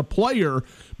as a player.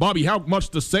 Bobby Hauck,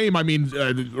 much the same. I mean,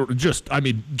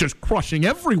 just crushing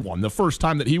everyone the first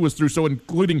time that he was through. So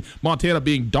including Montana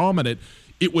being dominant,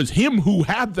 it was him who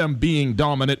had them being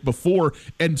dominant before.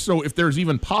 And so if there's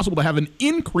even possible to have an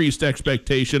increased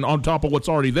expectation on top of what's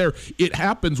already there, it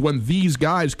happens when these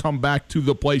guys come back to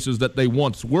the places that they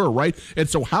once were, right? And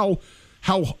so how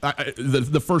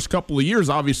the first couple of years,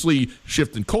 obviously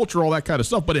shift in culture, all that kind of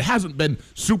stuff, but it hasn't been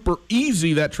super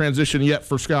easy, that transition yet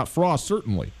for Scott Frost,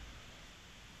 certainly.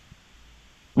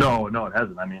 No, it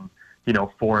hasn't. I mean, you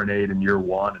know, 4-8 in year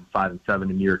one and 5-7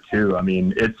 in year two. I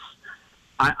mean,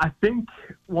 I think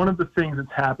one of the things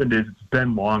that's happened is it's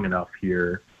been long enough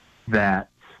here that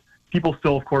people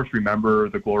still, of course, remember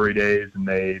the glory days and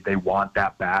they want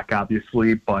that back,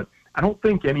 obviously. But I don't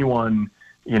think anyone,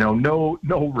 you know,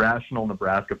 no rational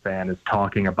Nebraska fan is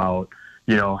talking about,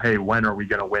 you know, hey, when are we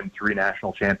going to win 3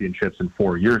 national championships in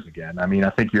 4 years again? I mean,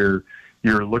 I think you're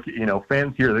looking, you know,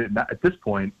 fans here at this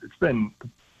point,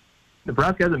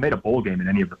 Nebraska hasn't made a bowl game in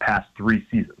any of the past 3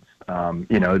 seasons.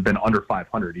 You know, it's been under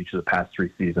 500 each of the past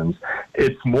 3 seasons.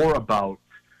 It's more about,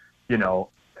 you know,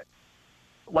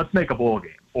 let's make a bowl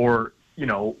game, or, you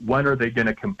know, when are they going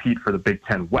to compete for the Big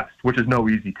Ten West, which is no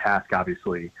easy task,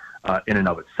 obviously, in and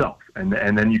of itself. And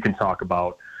then you can talk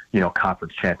about, you know,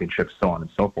 conference championships, so on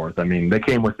and so forth. I mean, they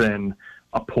came within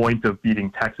a point of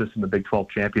beating Texas in the Big 12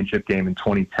 championship game in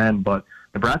 2010, but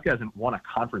Nebraska hasn't won a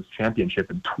conference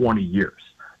championship in 20 years.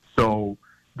 So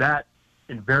that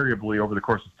invariably over the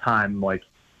course of time, like,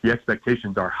 the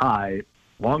expectations are high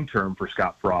long-term for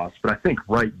Scott Frost. But I think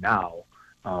right now,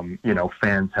 you know,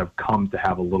 fans have come to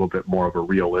have a little bit more of a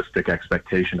realistic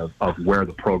expectation of where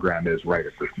the program is right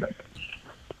at this minute.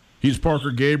 He's Parker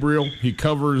Gabriel. He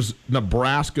covers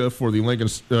Nebraska for the Lincoln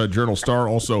Journal-Star.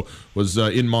 Also was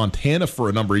in Montana for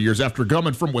a number of years after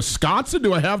coming from Wisconsin.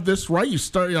 Do I have this right? You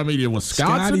started, I mean, in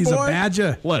Wisconsin, Scotty's boy? a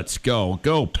Badger. Let's go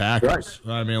Packers!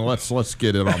 Right. I mean, let's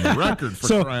get it on the record for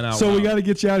crying out loud. So we got to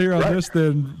get you out here on this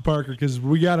then, Parker, because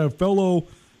we got a fellow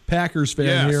Packers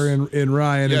fan here in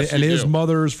Ryan, and his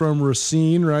mother's from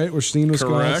Racine, right? Racine,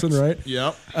 Wisconsin, correct. right?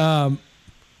 Yep.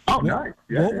 Nice.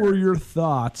 Yeah, what were your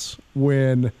thoughts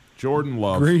when Jordan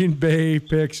Love Green Bay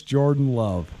picks Jordan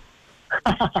Love?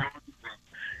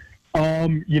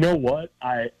 You know what?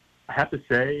 I have to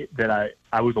say that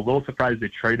I was a little surprised they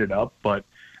traded up, but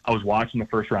I was watching the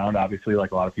first round, obviously,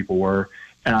 like a lot of people were,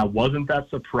 and I wasn't that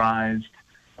surprised.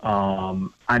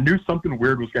 I knew something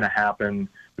weird was going to happen.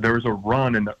 There was a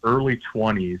run in the early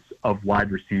 20s of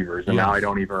wide receivers, and now I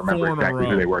don't even remember exactly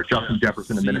who they were. Justin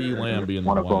Jefferson, a minute,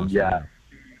 one of them. Yeah.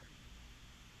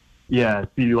 Yeah,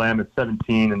 CeeDee Lamb at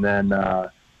 17, and then,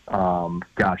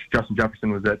 Justin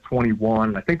Jefferson was at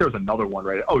 21. I think there was another one,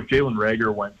 right? Oh, Jalen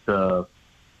Reagor went to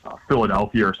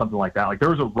Philadelphia or something like that. Like, there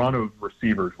was a run of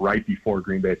receivers right before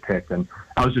Green Bay picked, and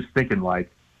I was just thinking,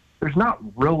 like, there's not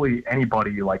really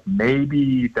anybody, like,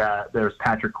 maybe that there's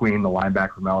Patrick Queen, the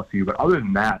linebacker from LSU, but other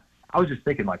than that, I was just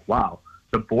thinking, like, wow,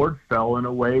 the board fell in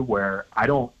a way where I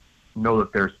don't know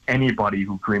that there's anybody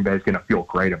who Green Bay is going to feel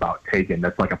great about taking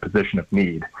that's like a position of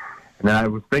need. And then I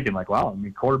was thinking, like, wow, I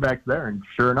mean, quarterback's there. And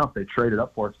sure enough, they traded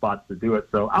up 4 spots to do it.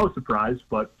 So I was surprised,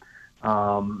 but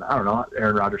I don't know.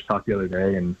 Aaron Rodgers talked the other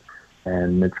day, and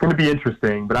it's going to be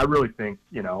interesting. But I really think,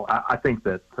 I think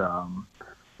that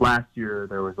last year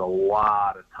there was a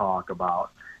lot of talk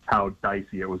about how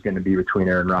dicey it was going to be between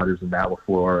Aaron Rodgers and Matt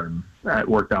LaFleur, and it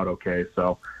worked out okay.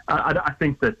 So I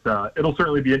think that it'll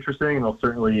certainly be interesting, and it'll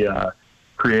certainly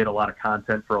create a lot of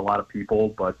content for a lot of people,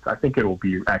 but I think it will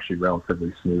be actually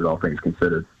relatively smooth, all things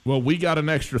considered. Well, we got an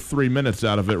extra 3 minutes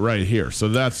out of it right here, so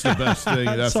that's the best thing.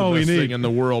 That's the best thing in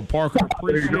the world. Parker,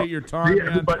 appreciate your time,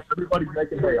 man. Everybody's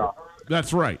making hay off.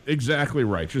 That's right, exactly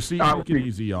right. Just make it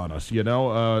easy on us,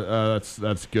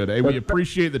 That's good. Hey, we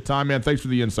appreciate the time, man. Thanks for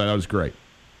the insight. That was great.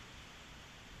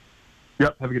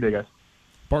 Yep. Have a good day, guys.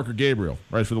 Parker Gabriel,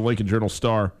 writes for the Lincoln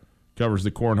Journal-Star, covers the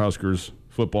Cornhuskers.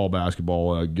 Football,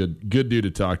 basketball, good dude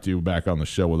to talk to back on the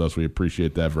show with us. We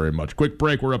appreciate that very much. Quick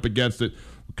break. We're up against it.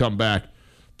 We'll come back,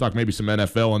 talk maybe some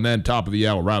NFL, and then top of the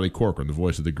hour, Riley Corcoran, the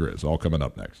voice of the Grizz. All coming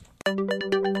up next.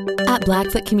 At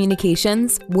Blackfoot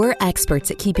Communications, we're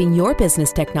experts at keeping your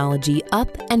business technology up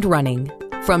and running.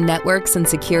 From networks and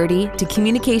security to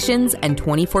communications and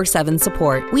 24/7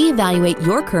 support, we evaluate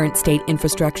your current state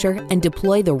infrastructure and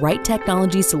deploy the right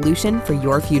technology solution for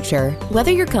your future.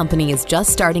 Whether your company is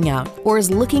just starting out or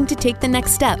is looking to take the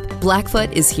next step,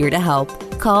 Blackfoot is here to help.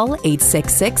 Call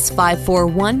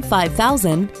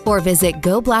 866-541-5000 or visit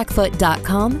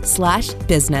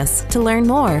goblackfoot.com/business to learn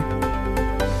more.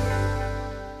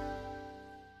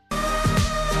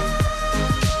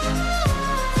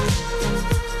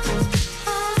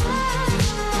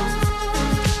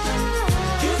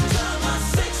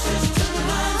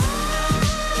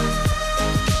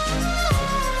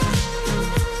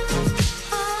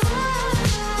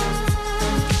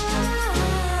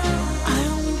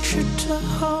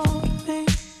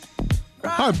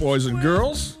 Hi, boys and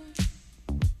girls.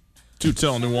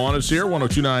 Tutel Nuanez here,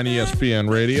 102.9 ESPN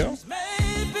Radio.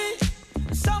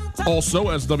 Also,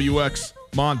 SWX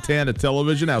Montana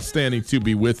Television. Outstanding to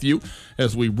be with you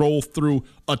as we roll through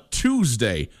a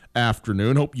Tuesday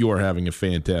afternoon. Hope you are having a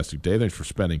fantastic day. Thanks for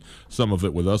spending some of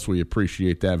it with us. We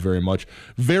appreciate that very much.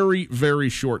 Very, very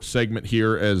short segment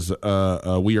here as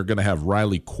we are going to have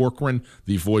Riley Corcoran,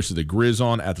 the voice of the Grizz,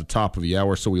 on at the top of the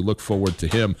hour, so we look forward to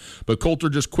him. But Coulter,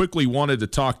 just quickly wanted to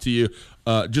talk to you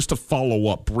just to follow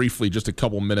up briefly, just a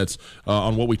couple minutes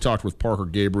on what we talked with Parker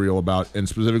Gabriel about, and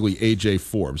specifically A.J.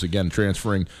 Forbes, again,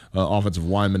 transferring offensive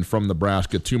lineman from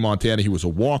Nebraska to Montana. He was a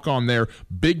walk-on there,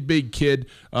 big kid,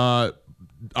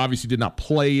 obviously did not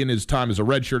play in his time as a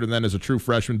redshirt and then as a true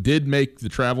freshman, did make the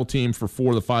travel team for 4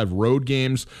 of the 5 road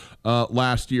games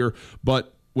last year.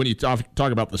 But when you talk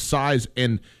about the size,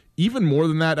 and even more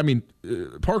than that, I mean,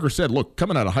 Parker said, look,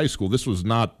 coming out of high school, this was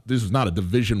not a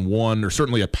Division I or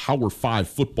certainly a Power 5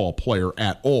 football player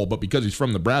at all. But because he's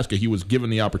from Nebraska, he was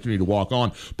given the opportunity to walk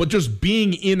on. But just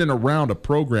being in and around a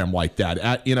program like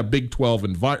that in a Big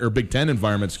 12 or Big 10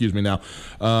 environment,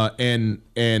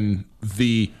 and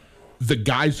the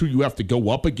guys who you have to go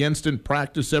up against in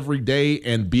practice every day,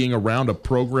 and being around a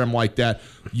program like that,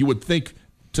 you would think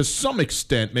to some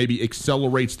extent maybe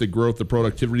accelerates the growth, the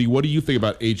productivity. What do you think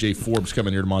about A.J. Forbes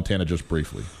coming here to Montana just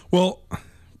briefly? Well,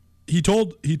 he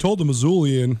told the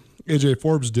Missoulian, A.J.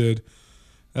 Forbes did,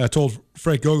 told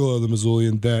Frank Gogolo, the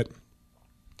Missoulian, that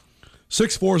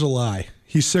 6'4" is a lie.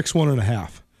 He's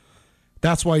 6'1.5".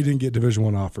 That's why he didn't get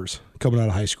Division I offers coming out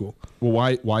of high school. Well,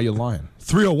 why are you lying?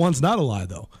 301's not a lie,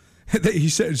 though.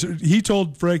 He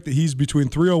told Frank that he's between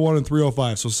 301 and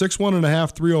 305. So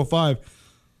 6'1.5", 305,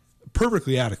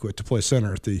 perfectly adequate to play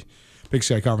center at the Big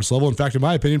Sky Conference level. In fact, in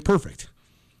my opinion, perfect.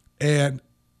 And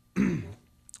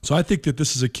so I think that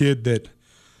this is a kid that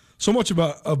so much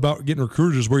about getting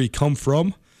recruited is where you come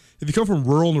from. If you come from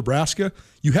rural Nebraska,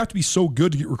 you have to be so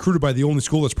good to get recruited by the only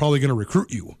school that's probably going to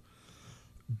recruit you.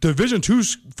 Division II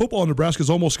football in Nebraska is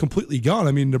almost completely gone.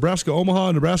 I mean, Nebraska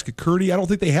Omaha, Nebraska Kearney, I don't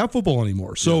think they have football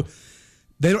anymore. So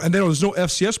there's no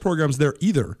FCS programs there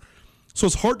either. So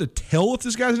it's hard to tell if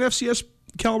this guy's an FCS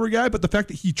caliber guy, but the fact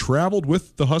that he traveled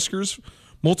with the Huskers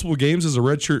multiple games as a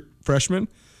redshirt freshman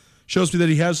shows me that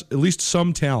he has at least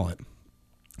some talent.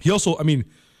 He also, I mean,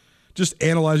 just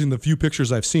analyzing the few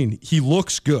pictures I've seen, he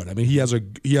looks good. I mean, he has a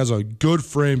good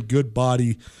frame, good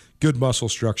body, good muscle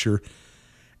structure.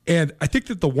 And I think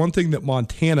that the one thing that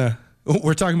Montana,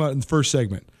 we're talking about in the first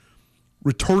segment,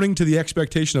 returning to the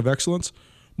expectation of excellence,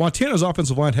 Montana's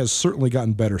offensive line has certainly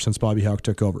gotten better since Bobby Hauck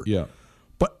took over. Yeah.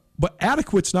 But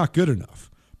adequate's not good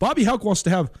enough. Bobby Hauck wants to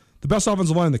have the best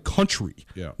offensive line in the country.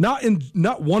 Yeah.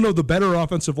 Not one of the better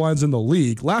offensive lines in the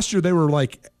league. Last year they were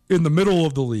like in the middle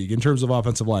of the league in terms of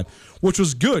offensive line, which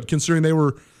was good considering they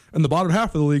were in the bottom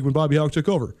half of the league when Bobby Hauck took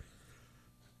over.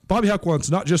 Bobby Hauck wants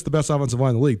not just the best offensive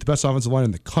line in the league, the best offensive line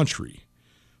in the country.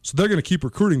 So they're going to keep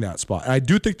recruiting that spot. And I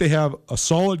do think they have a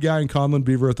solid guy in Conlon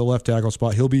Beaver at the left tackle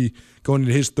spot. He'll be going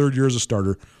into his third year as a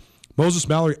starter. Moses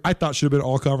Mallory, I thought should have been an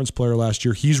all-conference player last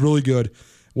year. He's really good,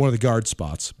 one of the guard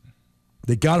spots.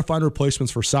 They got to find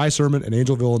replacements for Cy Sermon and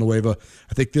Angel Villanueva.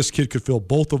 I think this kid could fill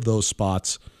both of those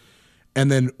spots. And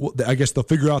then I guess they'll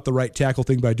figure out the right tackle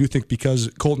thing, but I do think because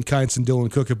Colton Kynes and Dylan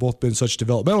Cook have both been such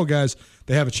developmental guys,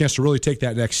 they have a chance to really take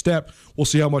that next step. We'll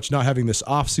see how much not having this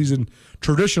offseason,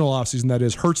 traditional offseason that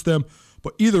is, hurts them.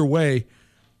 But either way,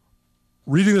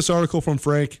 reading this article from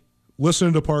Frank,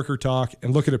 listening to Parker talk,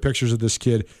 and looking at pictures of this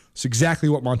kid, it's exactly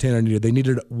what Montana needed. They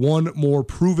needed one more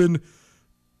proven,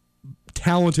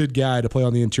 talented guy to play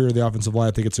on the interior of the offensive line.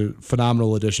 I think it's a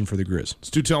phenomenal addition for the Grizz. It's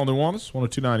Stu Tell Nuanez,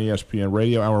 102.9 ESPN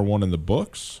Radio, Hour 1 in the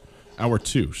books. Hour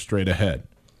 2, straight ahead.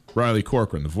 Riley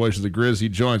Corcoran, the voice of the Grizz, he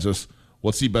joins us.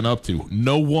 What's he been up to?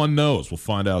 No one knows. We'll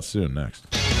find out soon. Next.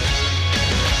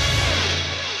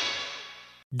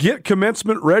 Get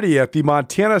commencement ready at the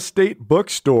Montana State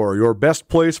Bookstore, your best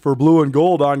place for blue and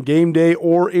gold on game day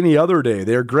or any other day.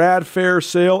 Their grad fair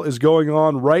sale is going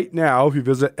on right now if you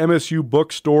visit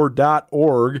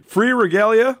msubookstore.org. Free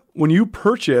regalia when you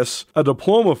purchase a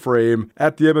diploma frame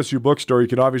at the MSU Bookstore. You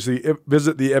can obviously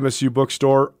visit the MSU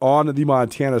Bookstore on the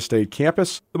Montana State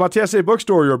campus. The Montana State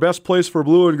Bookstore, your best place for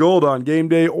blue and gold on game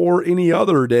day or any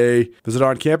other day. Visit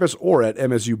on campus or at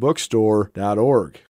msubookstore.org.